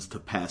lens to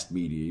past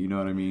media? You know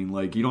what I mean?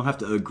 You don't have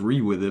to agree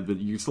with it,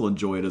 but you still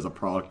enjoy it as a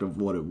product of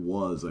what it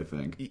was, I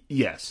think.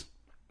 Yes.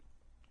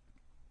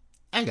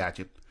 I got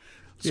you.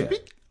 Yeah.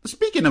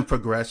 Speaking of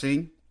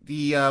progressing,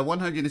 the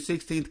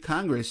 116th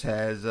Congress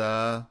has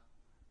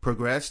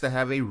progressed to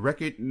have a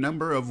record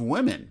number of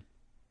women.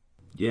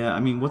 Yeah, I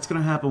mean, what's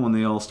going to happen when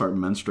they all start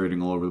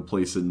menstruating all over the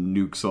place and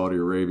nuke Saudi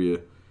Arabia?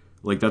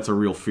 That's a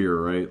real fear,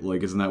 right?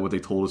 Isn't that what they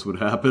told us would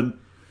happen?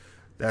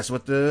 That's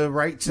what the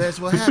right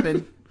says will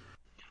happen.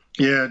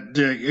 Yeah,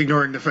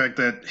 ignoring the fact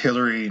that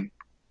Hillary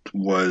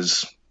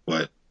was,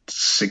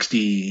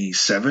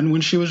 67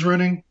 when she was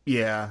running?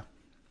 Yeah.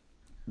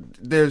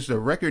 There's a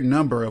record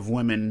number of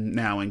women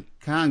now in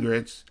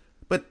Congress,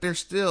 but there's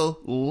still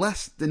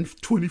less than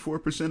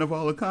 24% of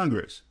all of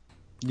Congress.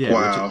 Yeah,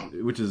 wow.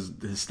 which is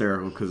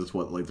hysterical because it's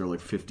they're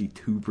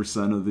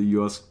 52% of the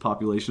U.S.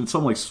 population.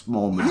 Some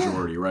small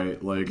majority,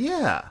 right?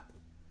 Yeah.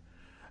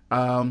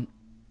 Well,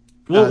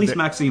 at least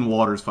Maxine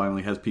Waters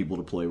finally has people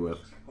to play with.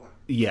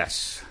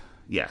 Yes.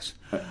 I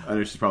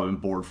know she's probably been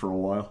bored for a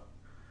while.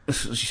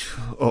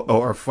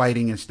 or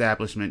fighting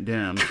establishment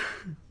Dem.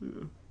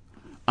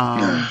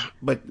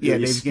 But yeah,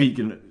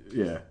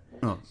 yeah.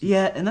 Oh.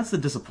 Yeah, and that's the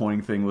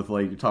disappointing thing with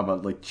you talk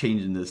about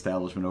changing the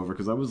establishment over,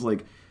 because I was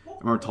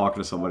remember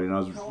talking to somebody, and I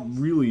was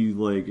really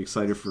like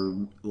excited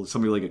for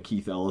somebody like a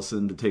Keith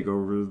Ellison to take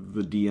over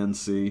the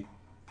DNC,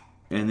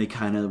 and they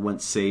kind of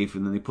went safe,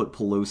 and then they put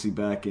Pelosi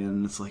back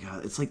in. It's like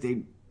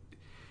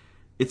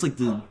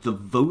the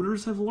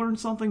voters have learned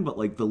something, but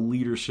like the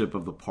leadership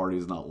of the party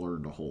has not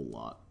learned a whole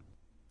lot.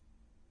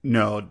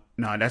 No,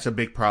 that's a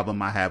big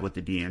problem I have with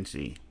the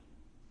DNC.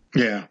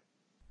 Yeah.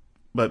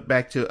 But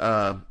back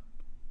to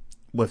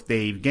what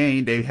they've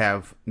gained, they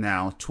have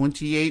now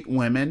 28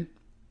 women,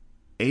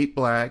 8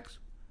 blacks,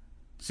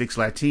 6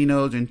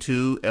 Latinos, and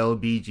 2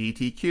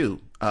 LGBTQ.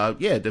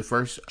 The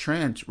first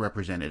trans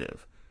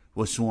representative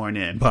was sworn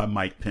in by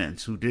Mike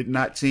Pence, who did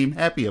not seem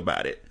happy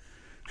about it.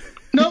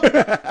 Nope.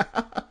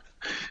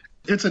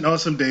 It's an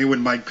awesome day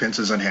when Mike Pence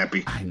is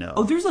unhappy. I know.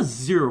 Oh, there's a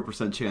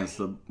 0% chance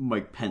that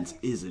Mike Pence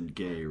isn't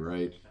gay,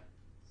 right?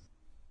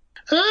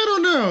 I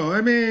don't know.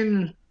 I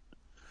mean,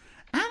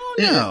 I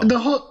don't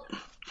know.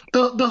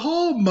 The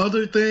whole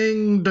mother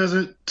thing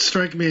doesn't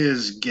strike me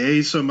as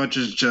gay so much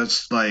as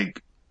just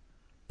like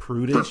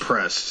Prudish.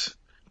 repressed,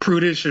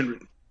 prudish,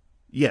 and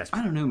Yes.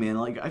 I don't know, man.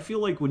 Like, I feel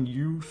like when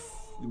you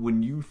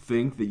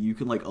think that you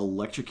can like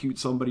electrocute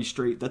somebody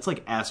straight, that's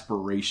like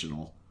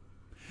aspirational.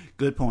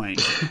 Good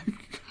point.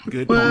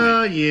 Good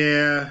well, point.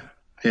 yeah.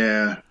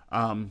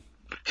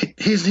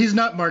 He's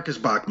not Marcus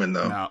Bachmann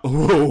though. No.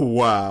 Oh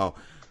wow.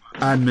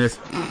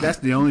 That's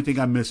the only thing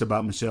I miss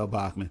about Michelle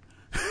Bachmann.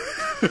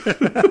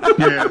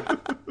 Yeah.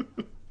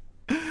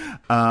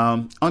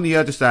 On the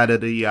other side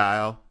of the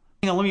aisle.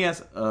 Hang on, let me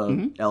ask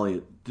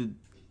Elliot.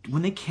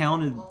 When they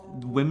counted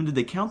women, did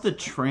they count the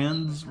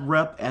trans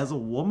rep as a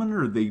woman,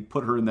 or did they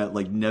put her in that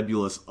like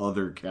nebulous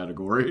other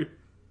category?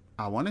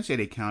 I want to say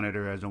they counted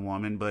her as a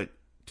woman, but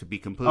to be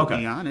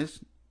completely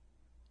honest,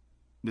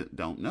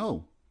 don't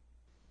know.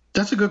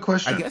 That's a good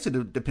question. I guess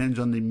it depends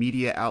on the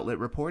media outlet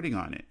reporting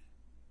on it.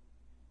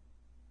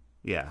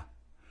 Yeah.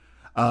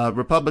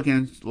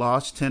 Republicans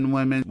lost 10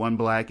 women, 1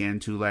 black,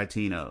 and 2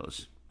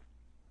 Latinos.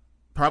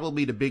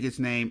 Probably the biggest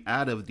name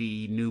out of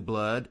the new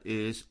blood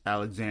is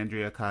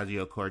Alexandria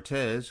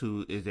Ocasio-Cortez,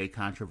 who is a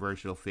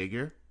controversial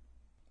figure.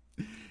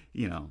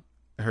 You know,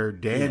 her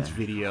dance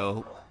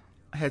video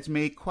has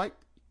made quite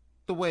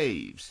the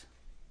waves.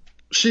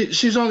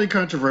 She's only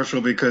controversial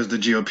because the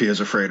GOP is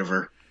afraid of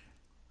her.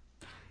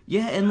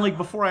 Yeah, and like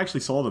before I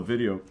actually saw the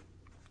video,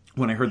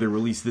 when I heard they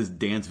released this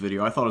dance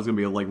video, I thought it was gonna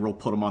be a like real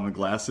put them on the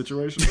glass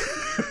situation.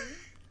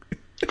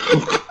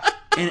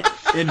 and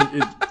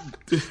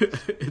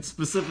it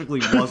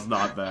specifically was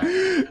not that.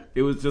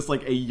 It was just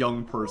like a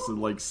young person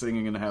like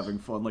singing and having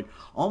fun, like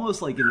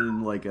almost like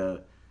in like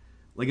an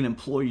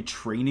employee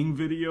training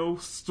video,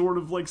 sort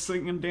of like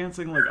singing and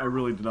dancing. Like I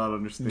really did not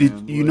understand.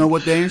 Did you know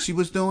what dance she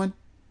was doing?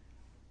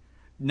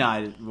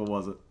 Nah, what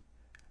was it?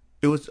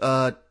 It was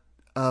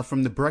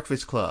from the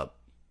Breakfast Club.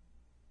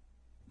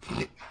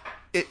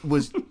 It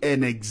was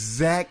an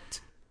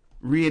exact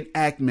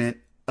reenactment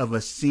of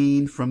a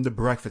scene from the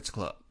Breakfast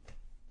Club.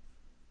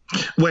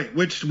 Wait,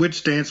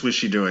 which dance was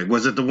she doing?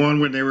 Was it the one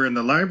when they were in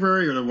the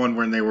library, or the one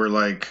when they were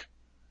like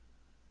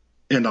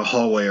in the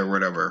hallway or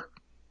whatever?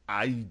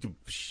 I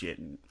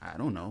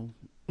don't know.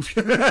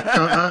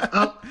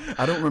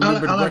 I don't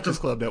remember the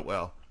Breakfast Club that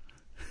well.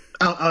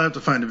 I'll have to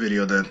find a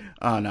video then.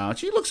 Oh no,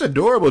 she looks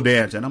adorable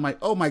dancing. I'm like,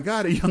 oh my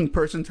god, a young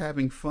person's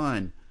having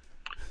fun.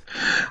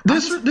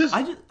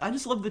 I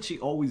just love that she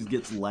always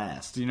gets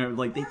last. You know,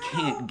 like they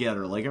can't get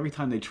her. Like every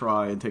time they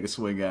try and take a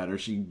swing at her,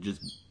 she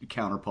just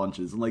counter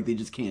punches, and like they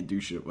just can't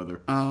do shit with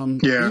her.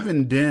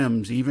 Even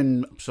Dems,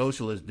 even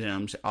socialist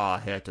Dems,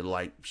 had to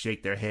like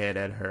shake their head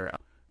at her,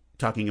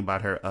 talking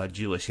about her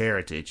Jewish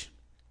heritage.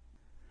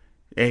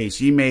 Hey,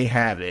 she may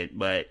have it,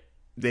 but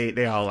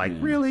they all like,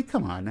 really?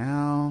 Come on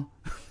now.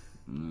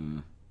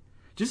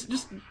 Just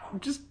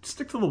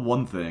stick to the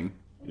one thing.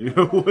 You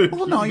know,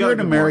 well, no, you're an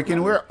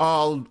American. We're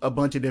all a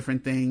bunch of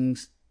different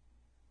things.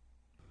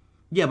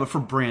 Yeah, but for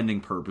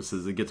branding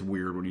purposes, it gets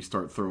weird when you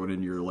start throwing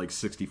in your like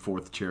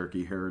 64th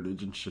Cherokee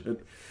heritage and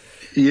shit.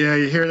 Yeah,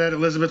 you hear that,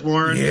 Elizabeth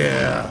Warren?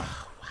 Yeah.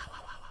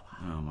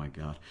 Oh my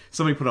god!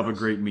 Somebody put up a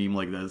great meme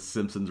like that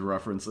Simpsons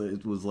reference.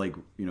 It was like,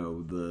 you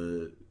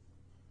know,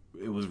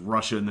 it was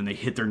Russia, and then they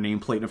hit their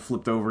nameplate and it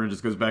flipped over and it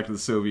just goes back to the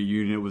Soviet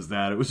Union. It was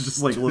that. It was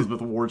just like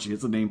Elizabeth Warren. She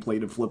hits a nameplate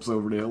and flips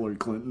over to Hillary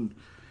Clinton.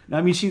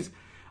 I mean,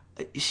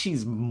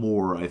 she's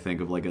more, I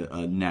think, of like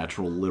a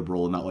natural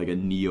liberal and not like a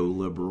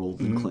neoliberal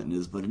than Clinton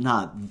is, but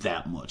not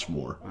that much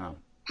more. Wow.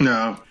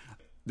 No.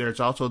 There's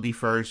also the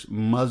first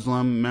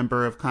Muslim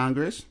member of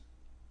Congress,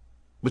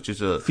 which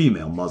is a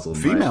female Muslim.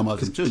 Female right?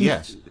 Muslim too.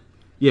 Yes.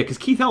 Yeah, because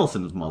Keith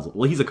Ellison is Muslim.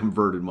 Well, he's a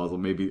converted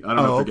Muslim. Maybe I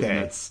don't know if they're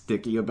getting that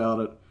sticky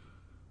about it,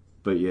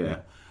 but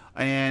yeah.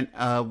 And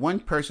one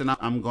person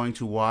I'm going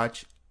to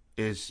watch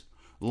is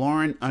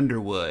Lauren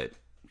Underwood.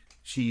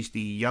 She's the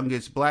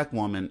youngest black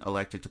woman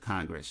elected to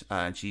Congress.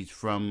 She's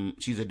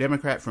a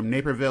Democrat from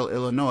Naperville,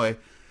 Illinois.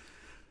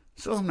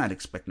 So I'm not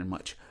expecting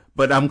much,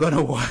 but I'm going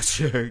to watch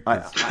her.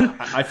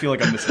 I feel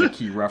like I'm missing a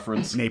key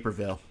reference.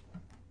 Naperville.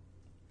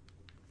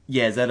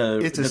 Yeah, is that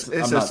It's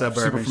a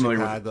suburb in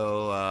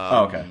Chicago.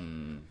 Okay.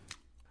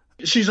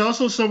 She's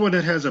also someone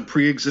that has a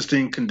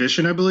pre-existing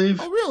condition, I believe,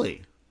 Oh,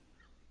 really?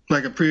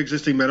 like a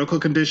pre-existing medical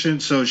condition.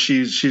 So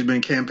she's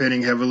been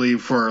campaigning heavily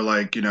for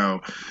like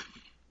Medicare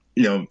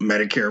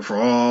for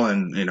all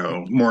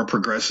and more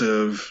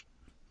progressive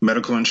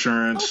medical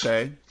insurance.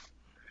 Okay.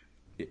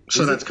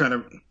 So that's kind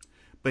of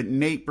But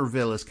Nate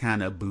Burville is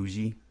kind of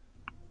bougie.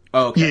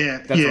 Oh, okay. Yeah,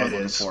 That's yeah, what I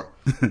it was is. looking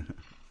for.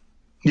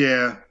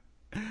 yeah.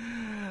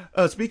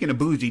 Speaking of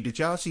bougie, did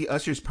y'all see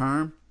Usher's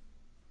perm?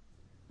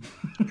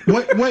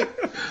 Wait,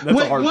 That's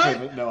a hard what?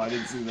 pivot. No, I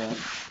didn't see that.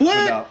 What?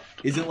 But no.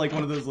 Is it like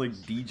one of those like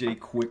DJ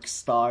Quick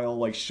style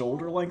like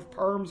shoulder length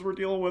perms we're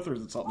dealing with, or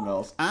is it something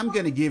else? I'm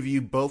going to give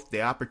you both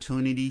the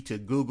opportunity to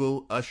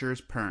Google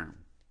Usher's perm.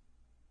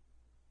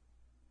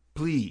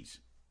 Please.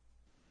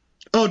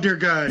 Oh dear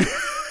God!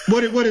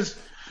 What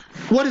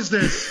is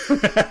this?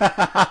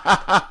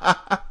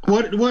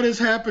 What is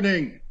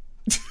happening?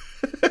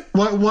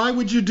 Why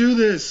would you do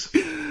this?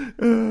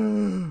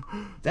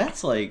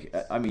 That's like,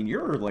 I mean,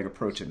 you're like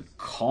approaching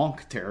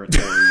conk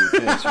territory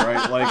with this,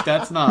 right? Like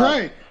that's not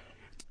Right.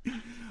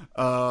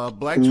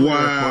 Black Twitter,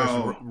 Wow. of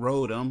course,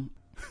 wrote him.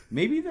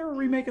 Maybe they're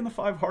remaking the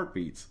Five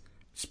Heartbeats.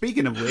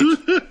 Speaking of which,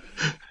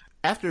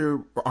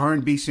 after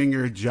R&B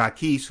singer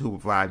Jacquees, who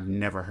I've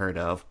never heard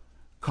of,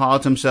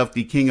 called himself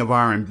the king of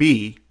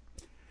R&B,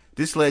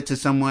 this led to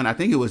someone, I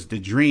think it was The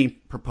Dream,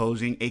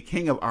 proposing a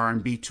King of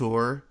R&B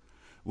tour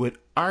with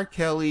R.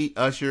 Kelly,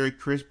 Usher,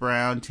 Chris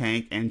Brown,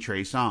 Tank, and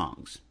Trey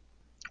Songz.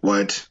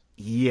 What?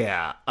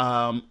 Yeah.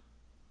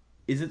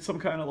 Is it some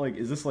kind of like,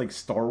 is this like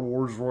Star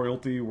Wars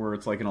royalty where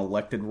it's like an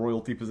elected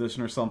royalty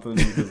position or something?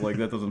 Because like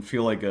that doesn't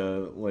feel like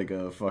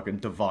a fucking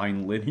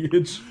divine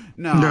lineage.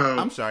 No, No.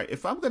 I'm sorry.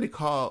 If I'm going to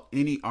call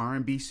any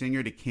R&B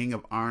singer the king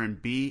of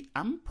R&B,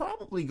 I'm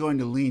probably going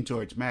to lean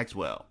towards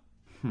Maxwell.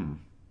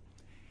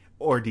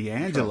 Or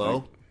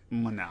D'Angelo.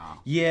 No.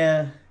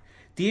 Yeah,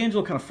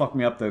 D'Angelo kind of fucked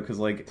me up though, because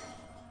like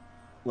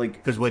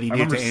Because what he I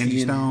did to remember Angie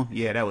seeing- Stone?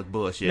 Yeah, that was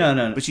bullshit.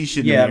 No. But she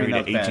shouldn't Yeah, I have mean,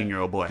 married that an was bad.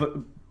 18-year-old boy.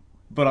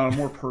 But on a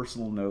more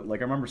personal note,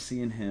 like I remember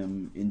seeing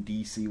him in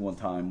DC one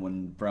time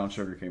when Brown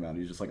Sugar came out. He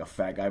was just like a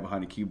fat guy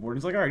behind a keyboard.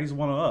 He's like, all right, he's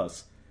one of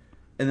us.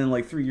 And then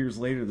like 3 years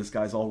later, this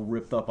guy's all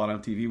ripped up on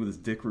MTV with his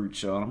dick root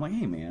show, and I'm like,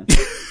 hey man,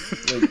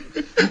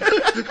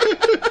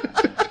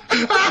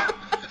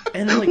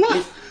 and then like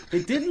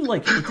it didn't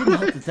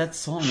help that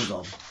song was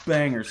a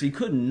banger, so you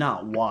could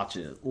not watch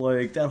it.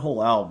 Like that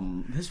whole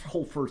album, his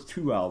whole first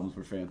two albums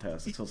were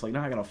fantastic. So it's like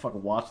now I gotta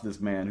fucking watch this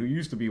man who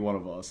used to be one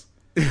of us.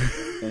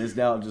 And is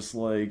now just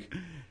like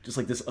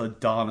this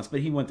Adonis, but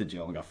he went to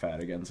jail and got fat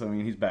again. So I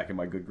mean, he's back in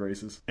my good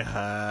graces.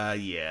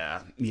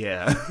 Yeah.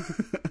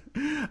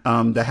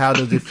 The How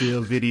Does It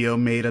Feel video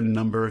made a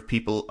number of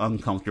people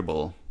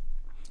uncomfortable.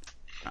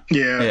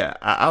 Yeah. Yeah,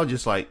 I was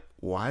just like,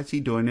 why is he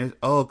doing this?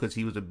 Oh, because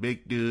he was a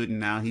big dude and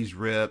now he's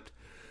ripped.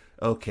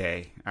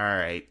 Okay, all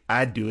right.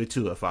 I'd do it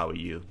too if I were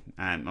you.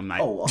 I'm not.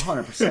 Oh,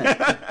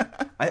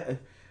 100%.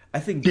 I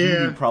think Yeah.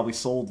 Voodoo probably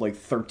sold like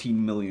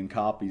 13 million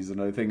copies,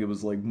 and I think it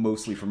was like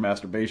mostly for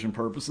masturbation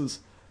purposes.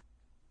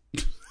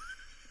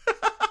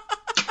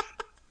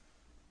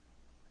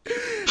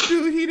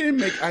 Dude, he didn't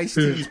make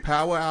Ice-T's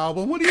Power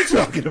album. What are you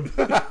talking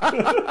about?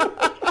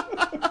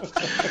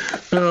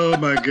 Oh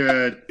my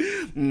God.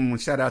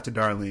 Shout out to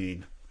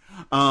Darlene.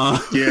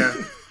 Yeah.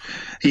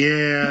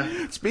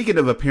 Yeah. Speaking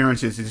of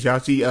appearances, did y'all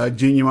see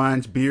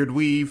Genuine's beard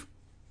weave?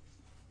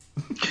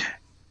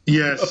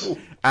 Yes.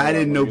 I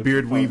didn't know I'll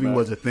beard find weaving that.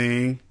 was a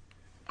thing.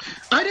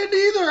 I didn't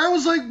either. I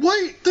was like,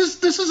 wait,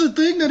 this is a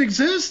thing that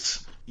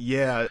exists?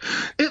 Yeah.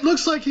 It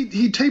looks like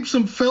he taped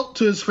some felt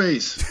to his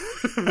face.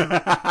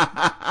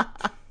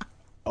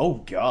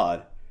 Oh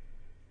God.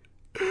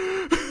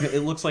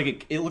 It looks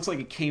like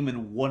it came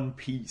in one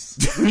piece.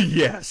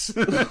 Yes.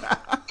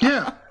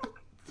 Yeah.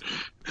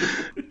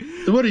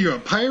 What are you, a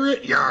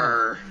pirate?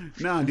 Yar.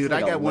 No, dude,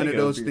 like I a got one of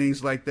Lego those beard.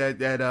 things like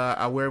that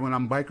I wear when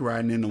I'm bike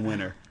riding in the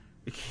winter.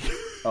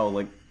 Oh,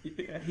 like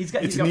he's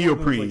got It's one of those,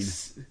 neoprene.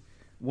 like,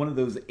 one of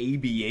those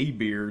ABA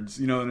beards,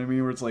 you know what I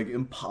mean, where it's like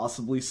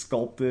impossibly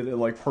sculpted and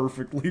like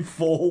perfectly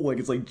full, like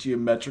it's like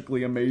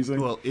geometrically amazing.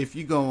 Well, if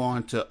you go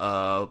on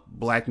to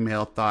Black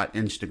Male Thought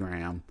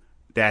Instagram,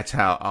 that's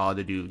how all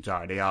the dudes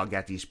are. They all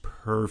got these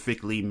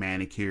perfectly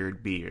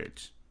manicured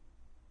beards.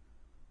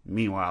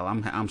 Meanwhile,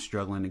 I'm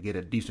struggling to get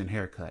a decent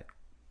haircut.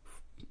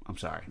 I'm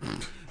sorry.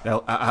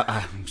 No,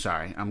 I'm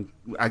sorry.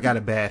 I got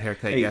a bad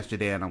haircut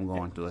yesterday, and I'm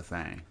going through a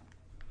thing.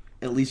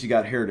 At least you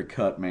got hair to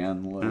cut,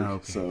 man. Like,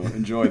 Okay. So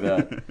enjoy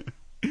that.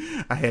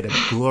 I had a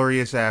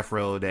glorious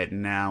afro that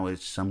now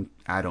is some.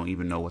 I don't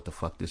even know what the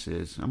fuck this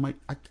is. I'm like,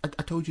 I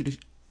told you to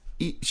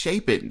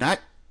shape it, not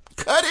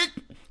cut it.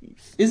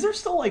 Is there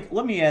still like?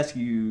 Let me ask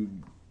you,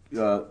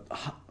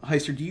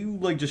 Heister. Do you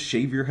like just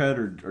shave your head,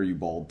 or are you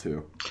bald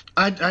too?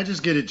 I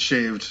just get it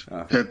shaved.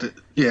 Okay.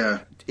 Yeah.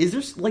 Is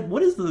there like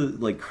what is the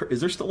like? Is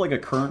there still like a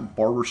current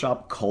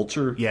barbershop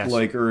culture? Yes.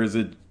 Like, or is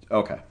it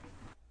okay?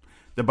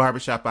 The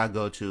barbershop I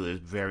go to is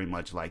very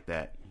much like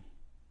that.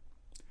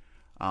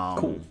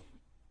 Cool.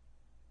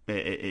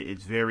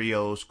 It's very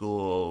old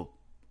school,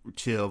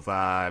 chill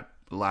vibe.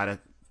 A lot of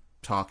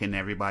talking.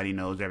 Everybody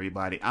knows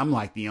everybody. I'm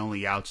like the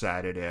only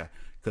outsider there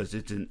because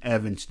it's in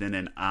Evanston,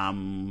 and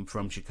I'm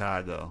from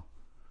Chicago.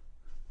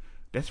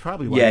 That's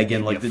probably why. Yeah, they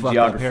again, gave me like a the fucked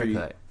up geography.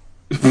 haircut.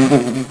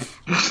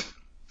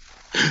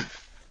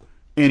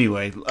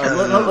 Anyway,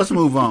 let's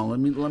move on.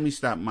 Let me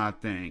stop my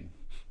thing.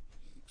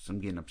 So I'm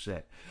getting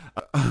upset.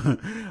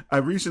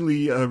 I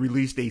recently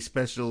released a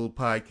special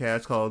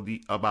podcast called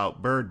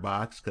about Bird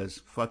Box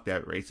because fuck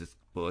that racist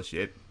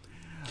bullshit.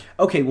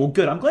 Okay, well,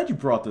 good. I'm glad you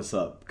brought this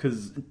up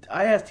because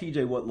I asked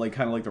TJ what like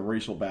kind of like the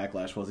racial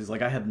backlash was. He's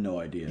like, I have no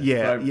idea.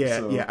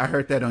 Yeah. I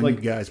heard that on like,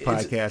 you guys'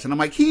 podcast, and I'm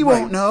like, he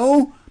won't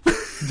know.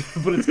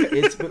 But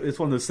it's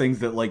one of those things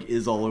that like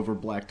is all over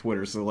Black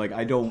Twitter. So like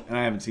I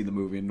haven't seen the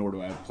movie, and nor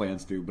do I have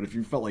plans to. But if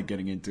you felt like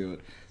getting into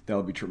it, that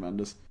would be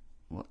tremendous.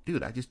 Well,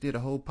 dude, I just did a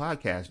whole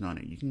podcast on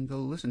it. You can go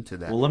listen to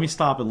that. Well, let me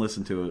stop and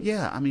listen to it.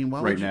 Yeah, I mean, why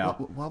right would you, now?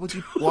 Why would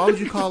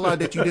you call out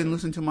that you didn't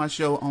listen to my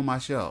show on my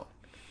show?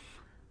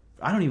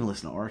 I don't even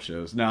listen to our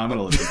shows. No, I'm going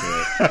to listen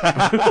to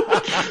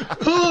it.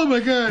 Oh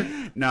my god!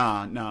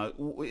 No,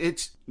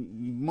 it's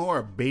more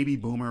a baby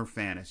boomer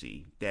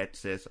fantasy that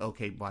says,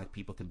 okay, black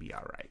people can be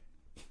all right.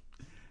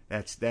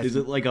 That's. Is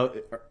it like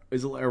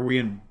are we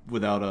in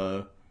without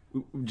a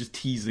just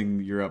teasing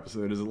your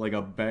episode? Is it like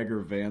a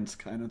Bagger Vance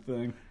kind of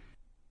thing?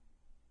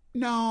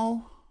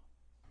 No.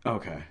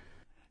 Okay.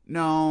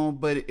 No,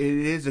 but it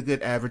is a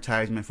good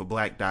advertisement for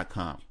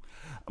black.com.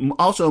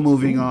 Also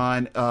moving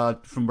on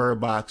from Bird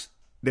Box,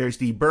 there's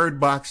the Bird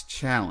Box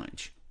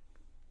Challenge.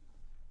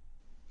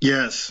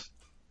 Yes.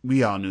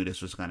 We all knew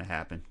this was going to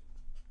happen.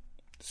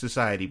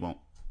 Society won't.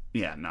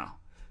 Yeah, no.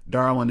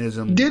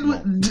 Darwinism. Did we?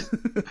 won't.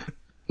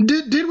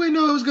 Did we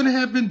know it was going to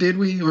happen? Did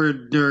we,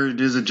 or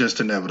is it just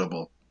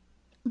inevitable?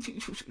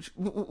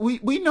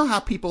 We know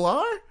how people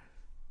are.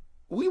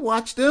 We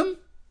watch them.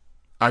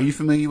 Are you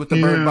familiar with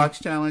the Bird Box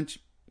Challenge,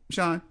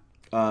 Sean?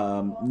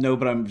 No,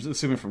 but I'm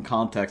assuming from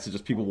context, it's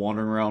just people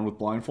wandering around with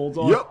blindfolds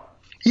on.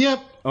 Yep.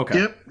 Okay.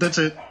 Yep. That's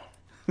it.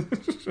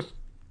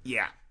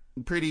 Yeah.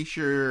 I'm pretty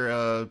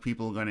sure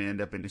people are going to end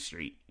up in the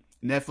street.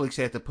 Netflix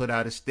had to put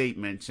out a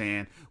statement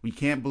saying, we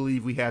can't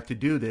believe we have to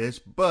do this,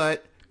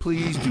 but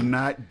please do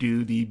not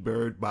do the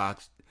Bird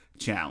Box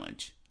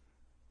Challenge.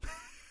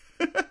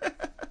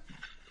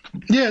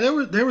 Yeah,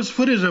 there was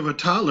footage of a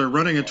toddler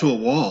running into a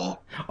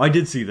wall. I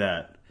did see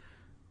that.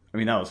 I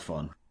mean, that was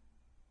fun.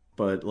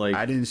 But like,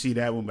 I didn't see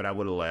that one, but I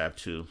would have laughed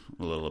too.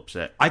 A little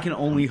upset. I can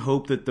only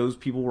hope that those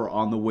people were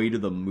on the way to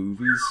the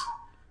movies,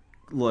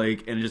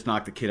 like, and just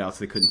knocked the kid out so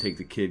they couldn't take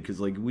the kid.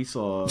 Because like we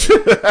saw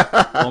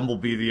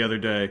Bumblebee the other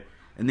day,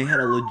 and they had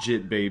a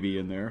legit baby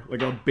in there,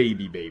 like a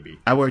baby.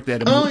 I worked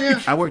at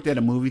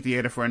a movie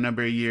theater for a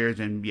number of years,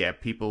 and yeah,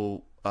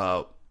 people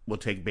will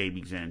take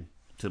babies in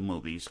to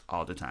movies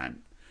all the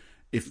time,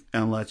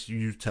 unless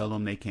you tell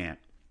them they can't.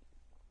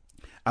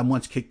 I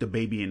once kicked a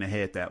baby in the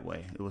head that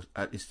way.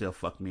 It still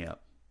fucked me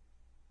up.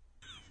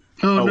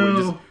 Oh no!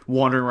 Just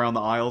wandering around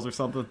the aisles or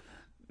something.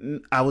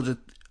 I was a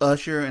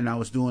usher and I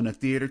was doing a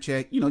theater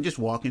check. You know, just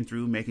walking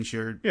through, making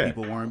sure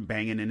people weren't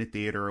banging in the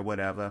theater or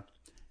whatever.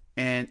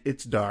 And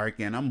it's dark,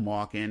 and I'm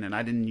walking, and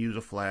I didn't use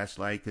a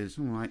flashlight because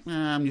I'm like,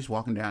 I'm just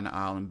walking down the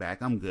aisle and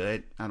back. I'm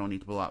good. I don't need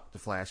to blow out the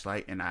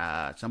flashlight. And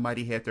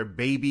somebody had their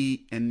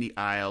baby in the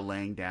aisle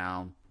laying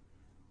down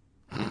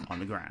on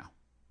the ground.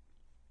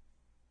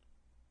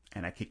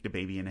 And I kicked the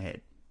baby in the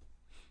head.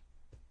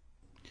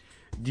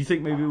 Do you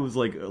think maybe it was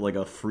like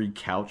a free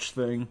couch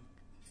thing?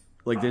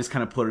 Like they just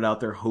kind of put it out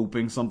there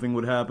hoping something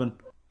would happen?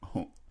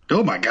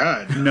 Oh my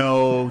god!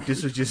 No,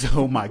 this was just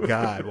oh my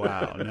god!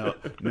 Wow,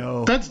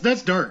 no.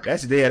 That's dark.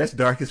 That's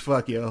dark as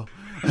fuck, yo.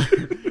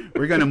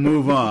 We're gonna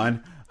move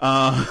on.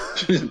 A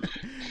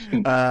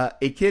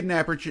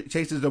kidnapper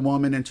chases a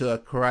woman into a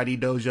karate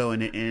dojo,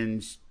 and it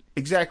ends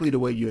exactly the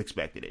way you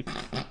expected it.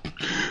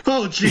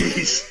 Oh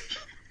jeez.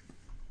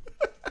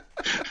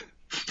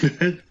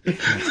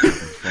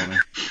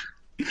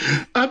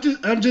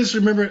 I'm just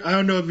remembering. I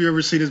don't know if you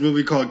ever seen this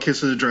movie called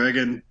Kiss of the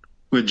Dragon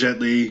with Jet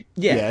Li.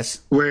 Yeah.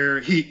 Yes.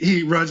 Where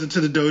he runs into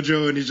the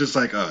dojo and he's just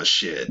like, oh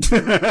shit.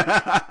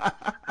 Now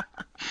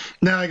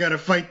I gotta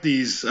fight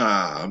these.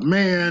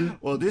 Man.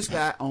 Well, this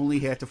guy only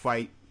had to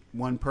fight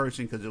one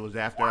person because it was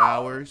after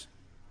hours.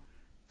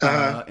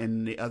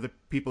 And the other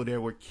people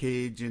there were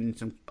kids and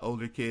some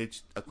older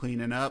kids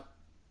cleaning up.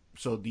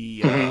 So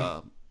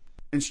the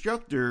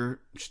instructor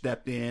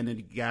stepped in, and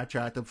the guy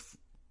tried to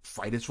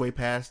fight his way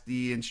past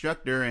the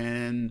instructor,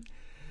 and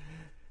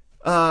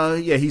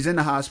he's in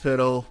the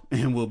hospital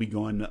and will be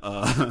going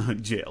to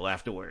jail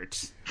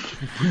afterwards.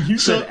 You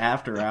said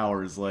after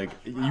hours, like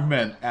you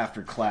meant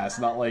after class,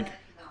 not like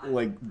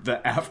the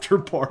after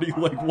party,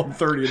 like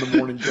 1:30 in the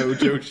morning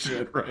dojo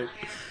shit, right?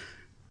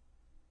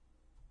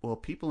 Well,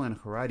 people in a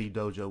karate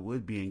dojo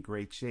would be in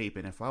great shape,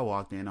 and if I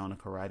walked in on a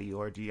karate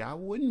orgy, I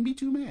wouldn't be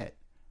too mad.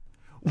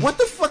 What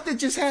the fuck did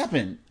just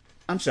happen?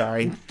 I'm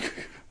sorry.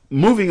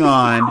 Moving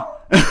on.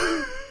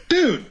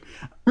 Dude,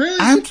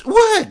 really?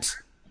 What?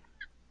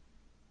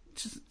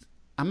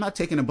 I'm not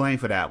taking the blame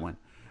for that one.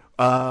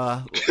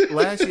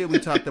 Last year we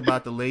talked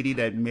about the lady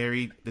that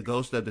married the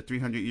ghost of the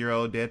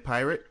 300-year-old dead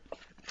pirate.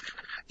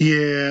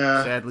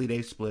 Yeah. Sadly,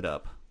 they split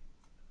up.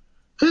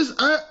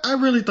 I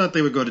really thought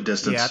they would go to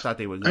distance. Yeah, I thought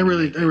they would. I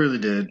really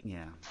did.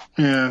 Yeah.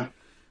 Yeah.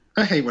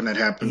 I hate when that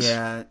happens.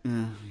 Yeah.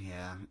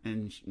 Yeah.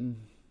 And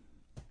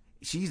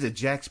she's a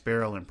Jack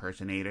Sparrow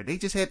impersonator. They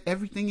just had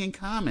everything in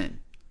common.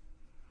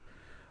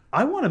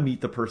 I want to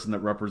meet the person that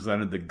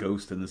represented the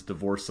ghost in this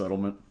divorce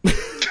settlement.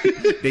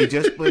 They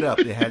just split up.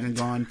 They hasn't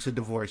gone to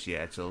divorce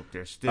yet, so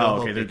they're still.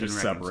 Oh, okay, they're just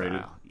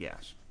separated.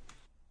 Yes.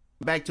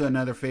 Back to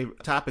another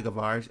favorite topic of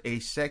ours. A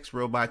sex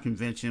robot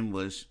convention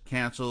was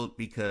canceled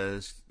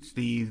because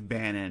Steve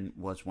Bannon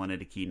was one of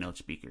the keynote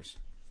speakers.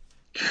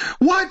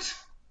 What?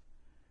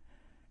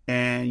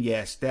 And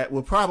yes, that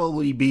will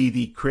probably be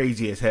the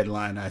craziest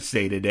headline I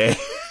say today.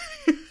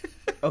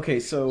 Okay,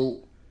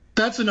 so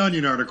That's an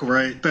Onion article,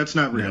 right? That's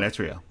not real. No, that's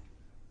real.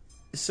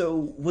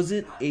 So was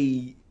it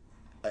a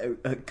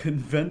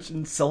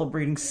convention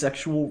celebrating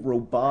sexual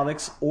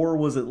robotics, or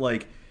was it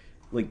like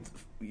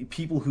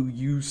people who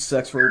use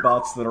sex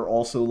robots that are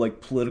also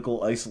like political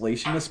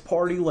isolationist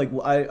party? Like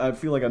I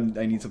feel like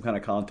I need some kind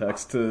of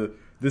context to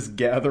this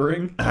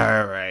gathering.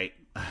 All right,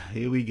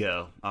 here we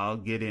go. I'll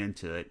get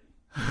into it.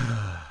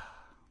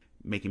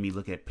 Making me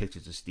look at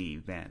pictures of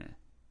Steve Bannon.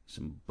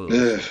 Some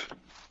bullshit.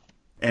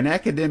 An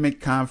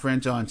academic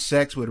conference on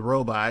sex with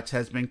robots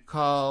has been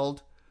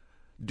called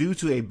due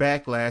to a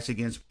backlash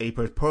against a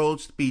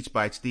proposed speech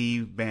by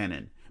Steve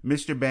Bannon.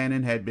 Mr.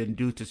 Bannon had been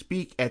due to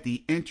speak at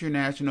the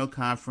International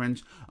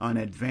Conference on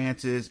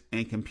Advances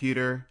in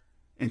Computer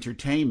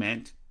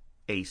Entertainment,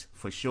 ACE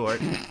for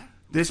short.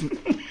 This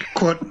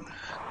Quote,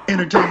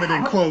 entertainment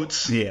in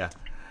quotes. Yeah.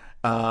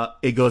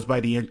 It goes by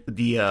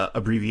the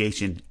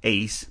abbreviation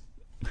ACE.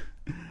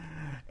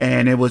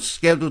 And it was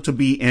scheduled to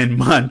be in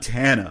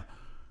Montana.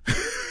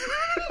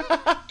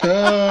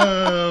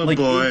 Oh, Like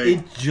boy.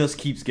 it just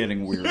keeps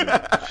getting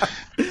weirder.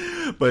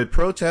 But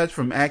protests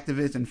from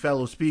activists and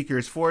fellow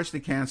speakers forced the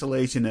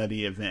cancellation of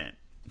the event.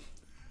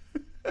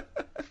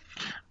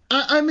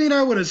 I mean,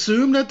 I would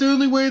assume that the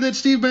only way that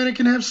Steve Bannon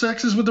can have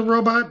sex is with a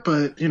robot,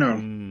 but, you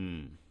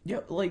know. Yeah,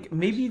 like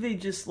maybe they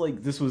just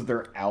like this was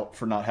their out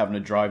for not having to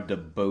drive to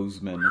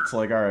Bozeman. It's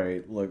like, all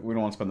right, like we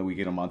don't want to spend the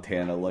weekend in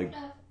Montana. Like,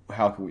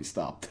 how can we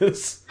stop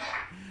this?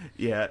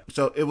 Yeah,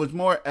 so it was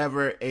more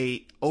ever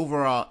a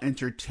overall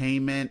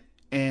entertainment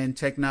and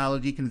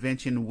technology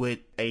convention with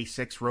a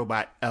sex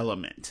robot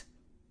element.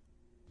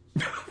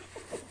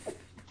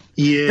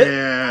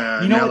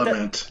 Yeah, You know what?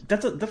 element.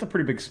 That's a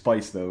pretty big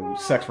spice though.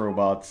 Sex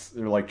robots,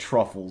 they're like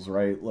truffles,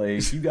 right?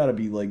 Like you got to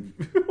be like,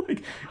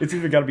 like it's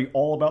either got to be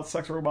all about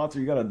sex robots or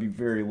you got to be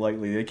very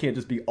lightly. They can't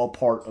just be a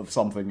part of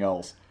something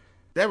else.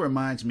 That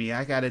reminds me,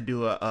 I got to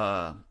do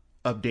a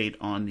update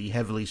on the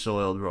heavily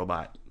soiled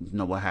robot.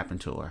 Know what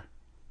happened to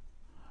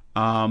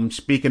her?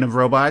 Speaking of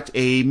robots,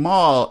 a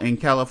mall in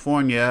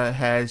California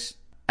has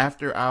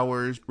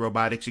after-hours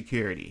robotic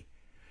security.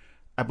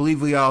 I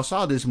believe we all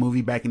saw this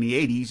movie back in the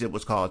 80s. It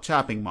was called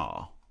Chopping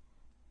Mall.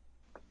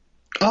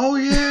 Oh,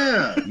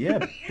 yeah.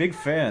 Yeah, big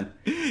fan.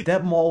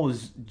 That mall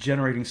was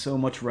generating so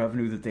much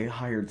revenue that they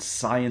hired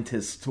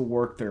scientists to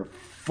work there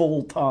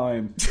full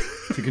time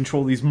to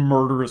control these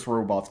murderous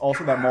robots.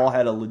 Also, that mall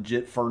had a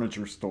legit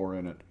furniture store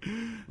in it.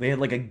 They had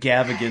like a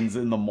Gavigan's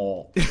in the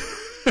mall.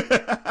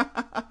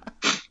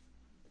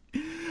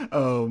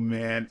 Oh,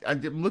 man.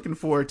 I'm looking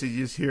forward to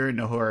just hearing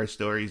the horror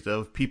stories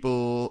of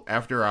people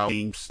after all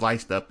being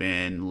sliced up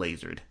and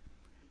lasered.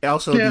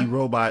 Also, Yeah. the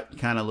robot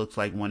kind of looks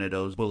like one of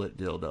those bullet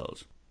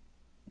dildos.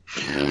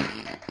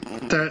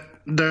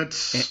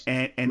 That's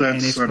And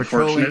That's it's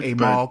patrolling unfortunate, a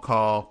but- mall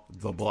called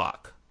The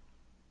Block.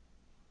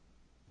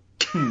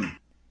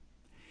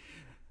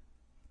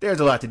 There's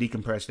a lot to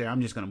decompress there.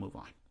 I'm just going to move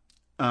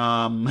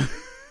on.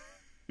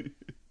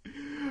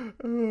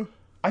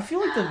 I feel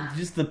like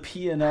the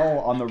P&L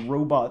on the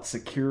robot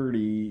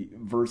security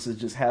versus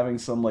just having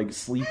some like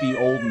sleepy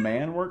old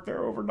man work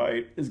there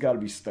overnight has got to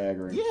be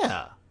staggering.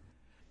 Yeah.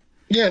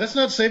 Yeah, that's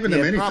not saving them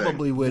Yeah, anything.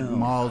 probably with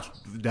malls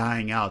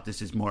dying out,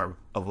 this is more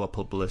of a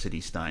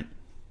publicity stunt.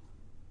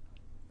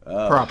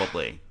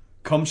 Probably.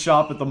 Come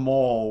shop at the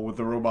mall with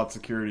the robot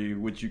security,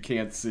 which you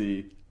can't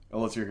see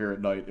unless you're here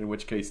at night, in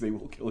which case they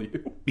will kill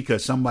you.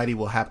 Because somebody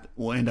will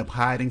end up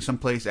hiding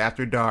someplace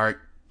after dark,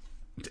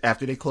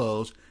 after they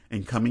close,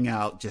 and coming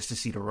out just to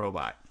see the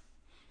robot.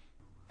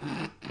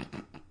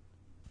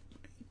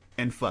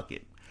 And fuck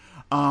it.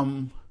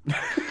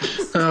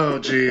 Oh,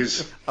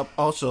 jeez.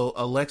 Also,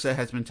 Alexa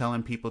has been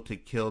telling people to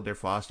kill their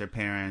foster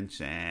parents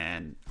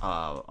and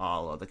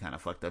all other kind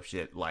of fucked up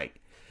shit,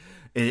 like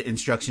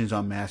instructions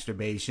on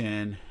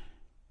masturbation.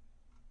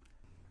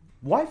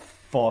 Why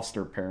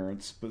foster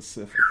parents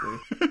specifically?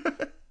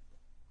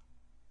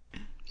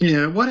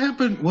 Yeah, what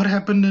happened? What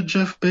happened to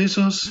Jeff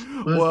Bezos?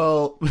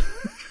 Well,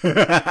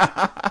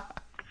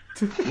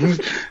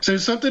 Is there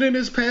something in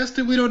his past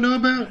that we don't know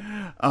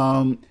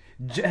about?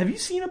 Have you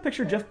seen a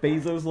picture of Jeff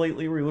Bezos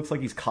lately where he looks like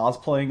he's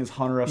cosplaying as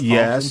Hunter S.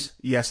 Thompson?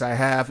 yes, I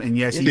have, and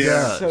yes, he It's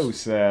does. so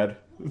sad.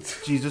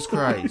 Jesus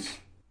Christ.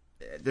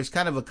 There's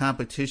kind of a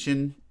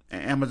competition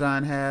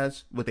Amazon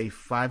has with a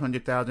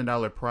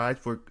 $500,000 prize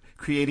for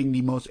creating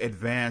the most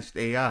advanced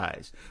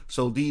AIs.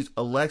 So these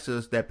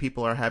Alexas that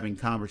people are having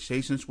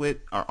conversations with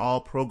are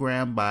all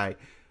programmed by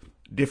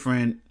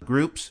different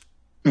groups,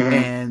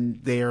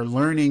 and they are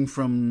learning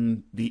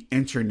from the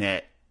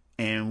internet.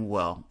 And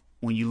well,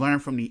 when you learn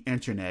from the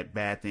internet,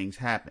 bad things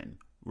happen.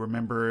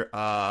 Remember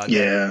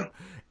that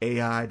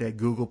AI that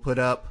Google put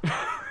up?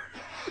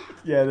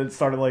 Yeah, and it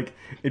started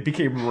it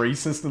became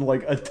racist in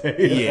a day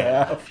and a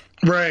half.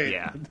 Right.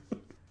 Yeah.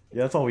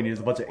 Yeah, that's all we need is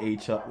a bunch of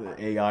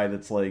AI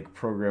that's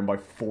programmed by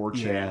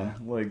 4chan. Yeah.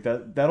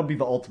 That'll be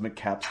the ultimate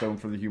capstone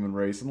for the human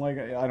race. And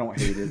I don't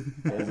hate it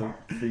as a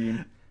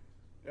theme.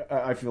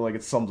 I feel like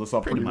it sums us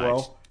up pretty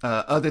well.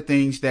 Other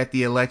things that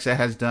the Alexa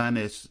has done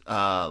is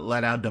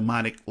let out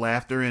demonic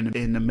laughter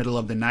in the middle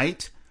of the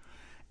night,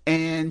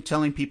 and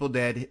telling people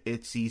that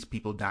it sees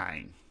people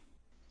dying.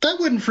 That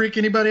wouldn't freak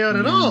anybody out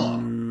at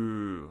all.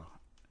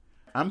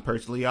 I'm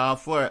personally all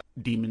for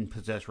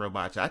demon-possessed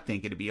robots. I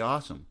think it'd be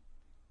awesome.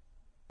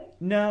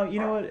 No, you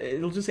know what?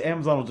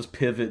 Amazon will just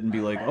pivot and be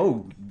like,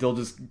 oh, they'll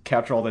just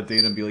capture all that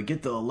data and be like,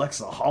 get the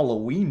Alexa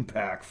Halloween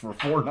pack for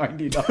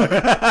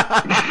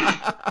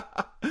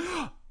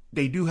 $4.99.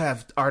 They do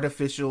have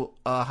artificial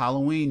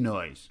Halloween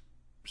noise,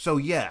 so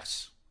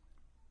yes.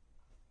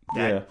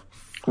 Wow.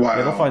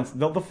 Yeah,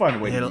 they'll find a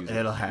way to use it.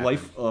 It'll happen.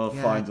 Life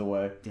finds a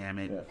way. Damn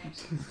it.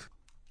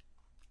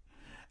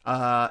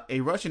 Yeah.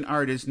 A Russian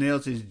artist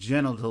nails his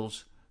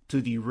genitals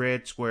to the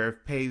red square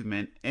of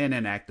pavement in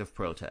an act of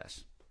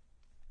protest.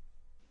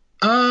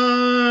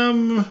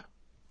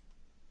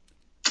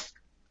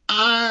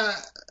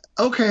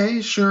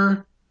 Okay,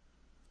 sure.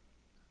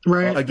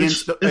 Right.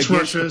 Against the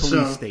Russia,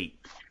 police state.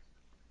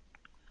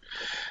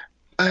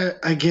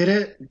 I get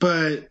it,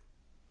 but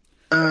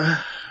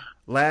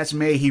last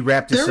May he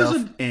wrapped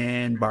himself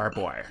in barbed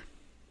wire.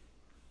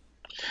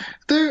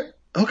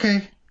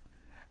 Okay.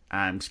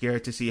 I'm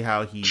scared to see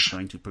how he's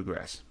going to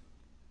progress.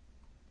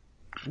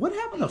 What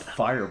happened to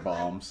fire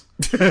bombs?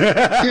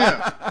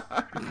 Yeah.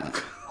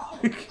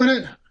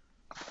 But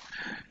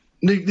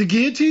the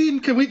guillotine,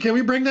 can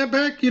we bring that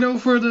back?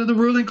 For the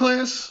ruling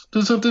class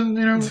to something.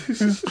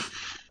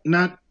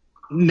 Not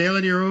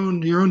nailing your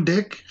own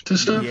dick to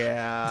stuff.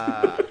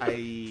 Yeah,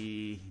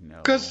 I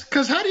know.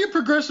 Because how do you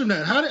progress from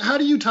that? How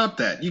do you top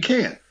that? You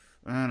can't.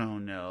 I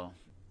don't know.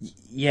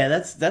 Yeah,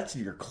 that's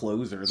your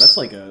closer. That's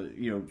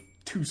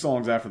 2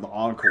 songs after the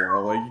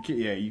encore.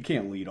 You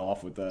can't lead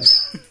off with that.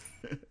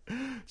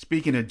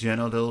 Speaking of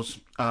genitals,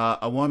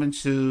 a woman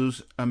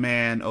sues a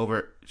man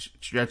over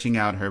stretching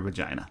out her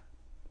vagina.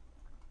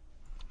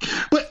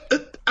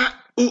 But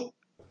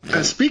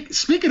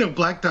speaking of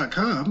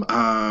black.com,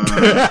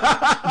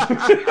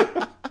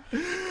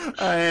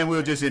 and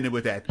we'll just end it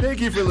with that. Thank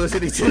you for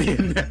listening to the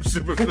Inept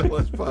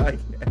Superfellas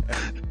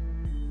podcast.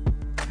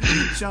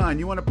 Sean,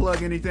 you want to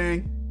plug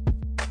anything?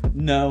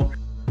 No.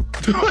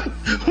 What?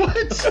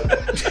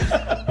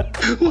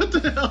 What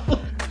the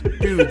hell?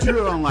 Dude,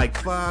 you're on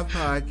 5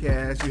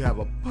 podcasts. You have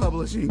a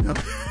publishing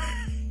company.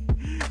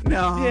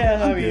 No.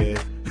 Yeah, I'm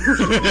good.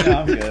 No,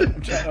 I'm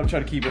good. I'm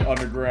trying to keep it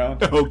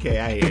underground. Okay,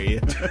 I hear you.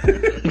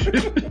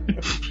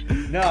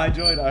 No, I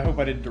enjoyed it. I hope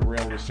I didn't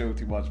derail the show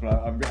too much, but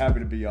I'm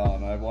happy to be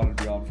on. I wanted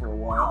to be on for a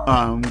while.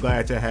 I'm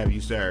glad to have you,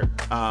 sir.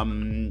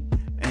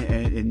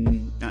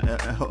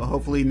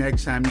 Hopefully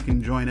next time you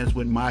can join us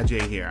with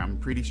Majay here. I'm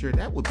pretty sure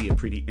that would be a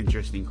pretty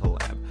interesting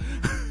collab.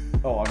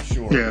 Oh, I'm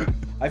sure. Yeah.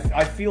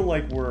 I feel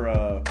like we're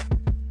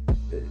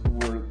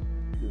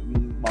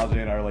Majay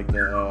and I are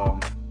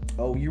the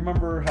oh, you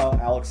remember how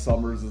Alex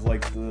Summers is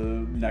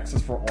the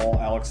nexus for all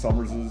Alex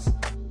Summerses?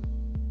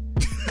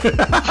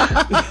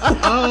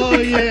 Oh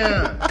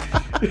yeah.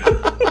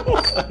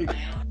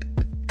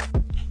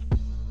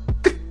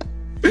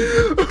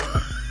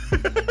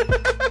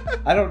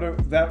 I don't know.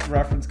 That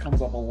reference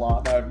comes up a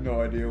lot. I have no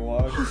idea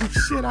why.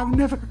 Shit, I've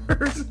never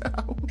heard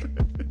that one.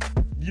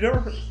 You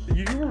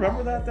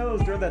remember that though? It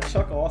was during that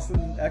Chuck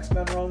Austin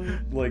X-Men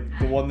run,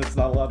 the one that's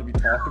not allowed to be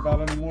talked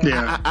about anymore.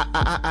 Yeah.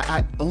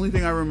 I only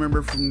thing I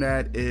remember from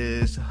that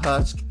is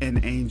Husk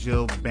and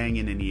Angel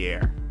banging in the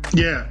air.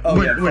 Yeah.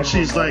 When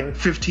she's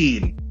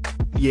 15.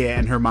 Yeah,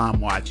 and her mom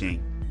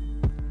watching.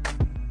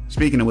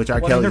 Speaking of which, R.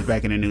 Kelly's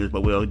back in the news,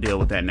 but we'll deal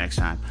with that next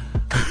time.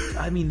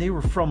 I mean, they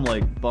were from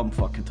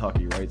bumfuck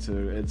Kentucky, right? So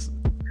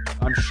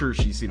I'm sure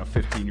she's seen a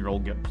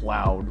 15-year-old get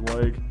plowed.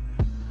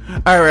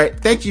 All right,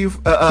 thank you.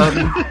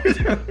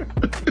 A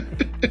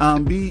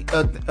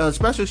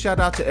special shout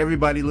out to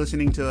everybody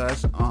listening to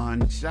us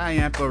on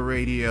Cheyampa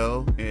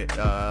Radio.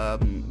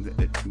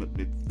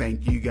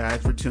 Thank you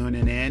guys for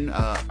tuning in.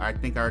 I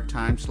think our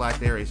time slot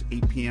there is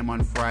 8 p.m.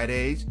 on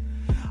Fridays.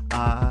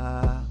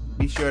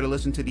 Be sure to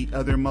listen to the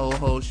other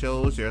Moho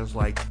shows. There's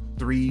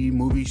 3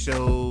 movie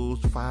shows,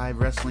 5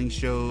 wrestling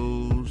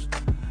shows,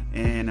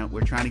 and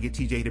we're trying to get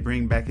TJ to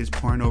bring back his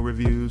porno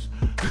reviews.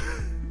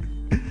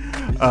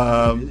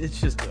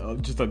 It's just a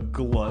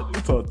glut.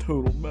 It's a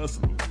total mess.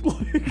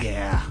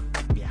 Yeah.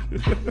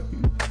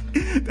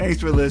 Thanks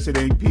for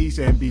listening. Peace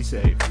and be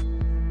safe.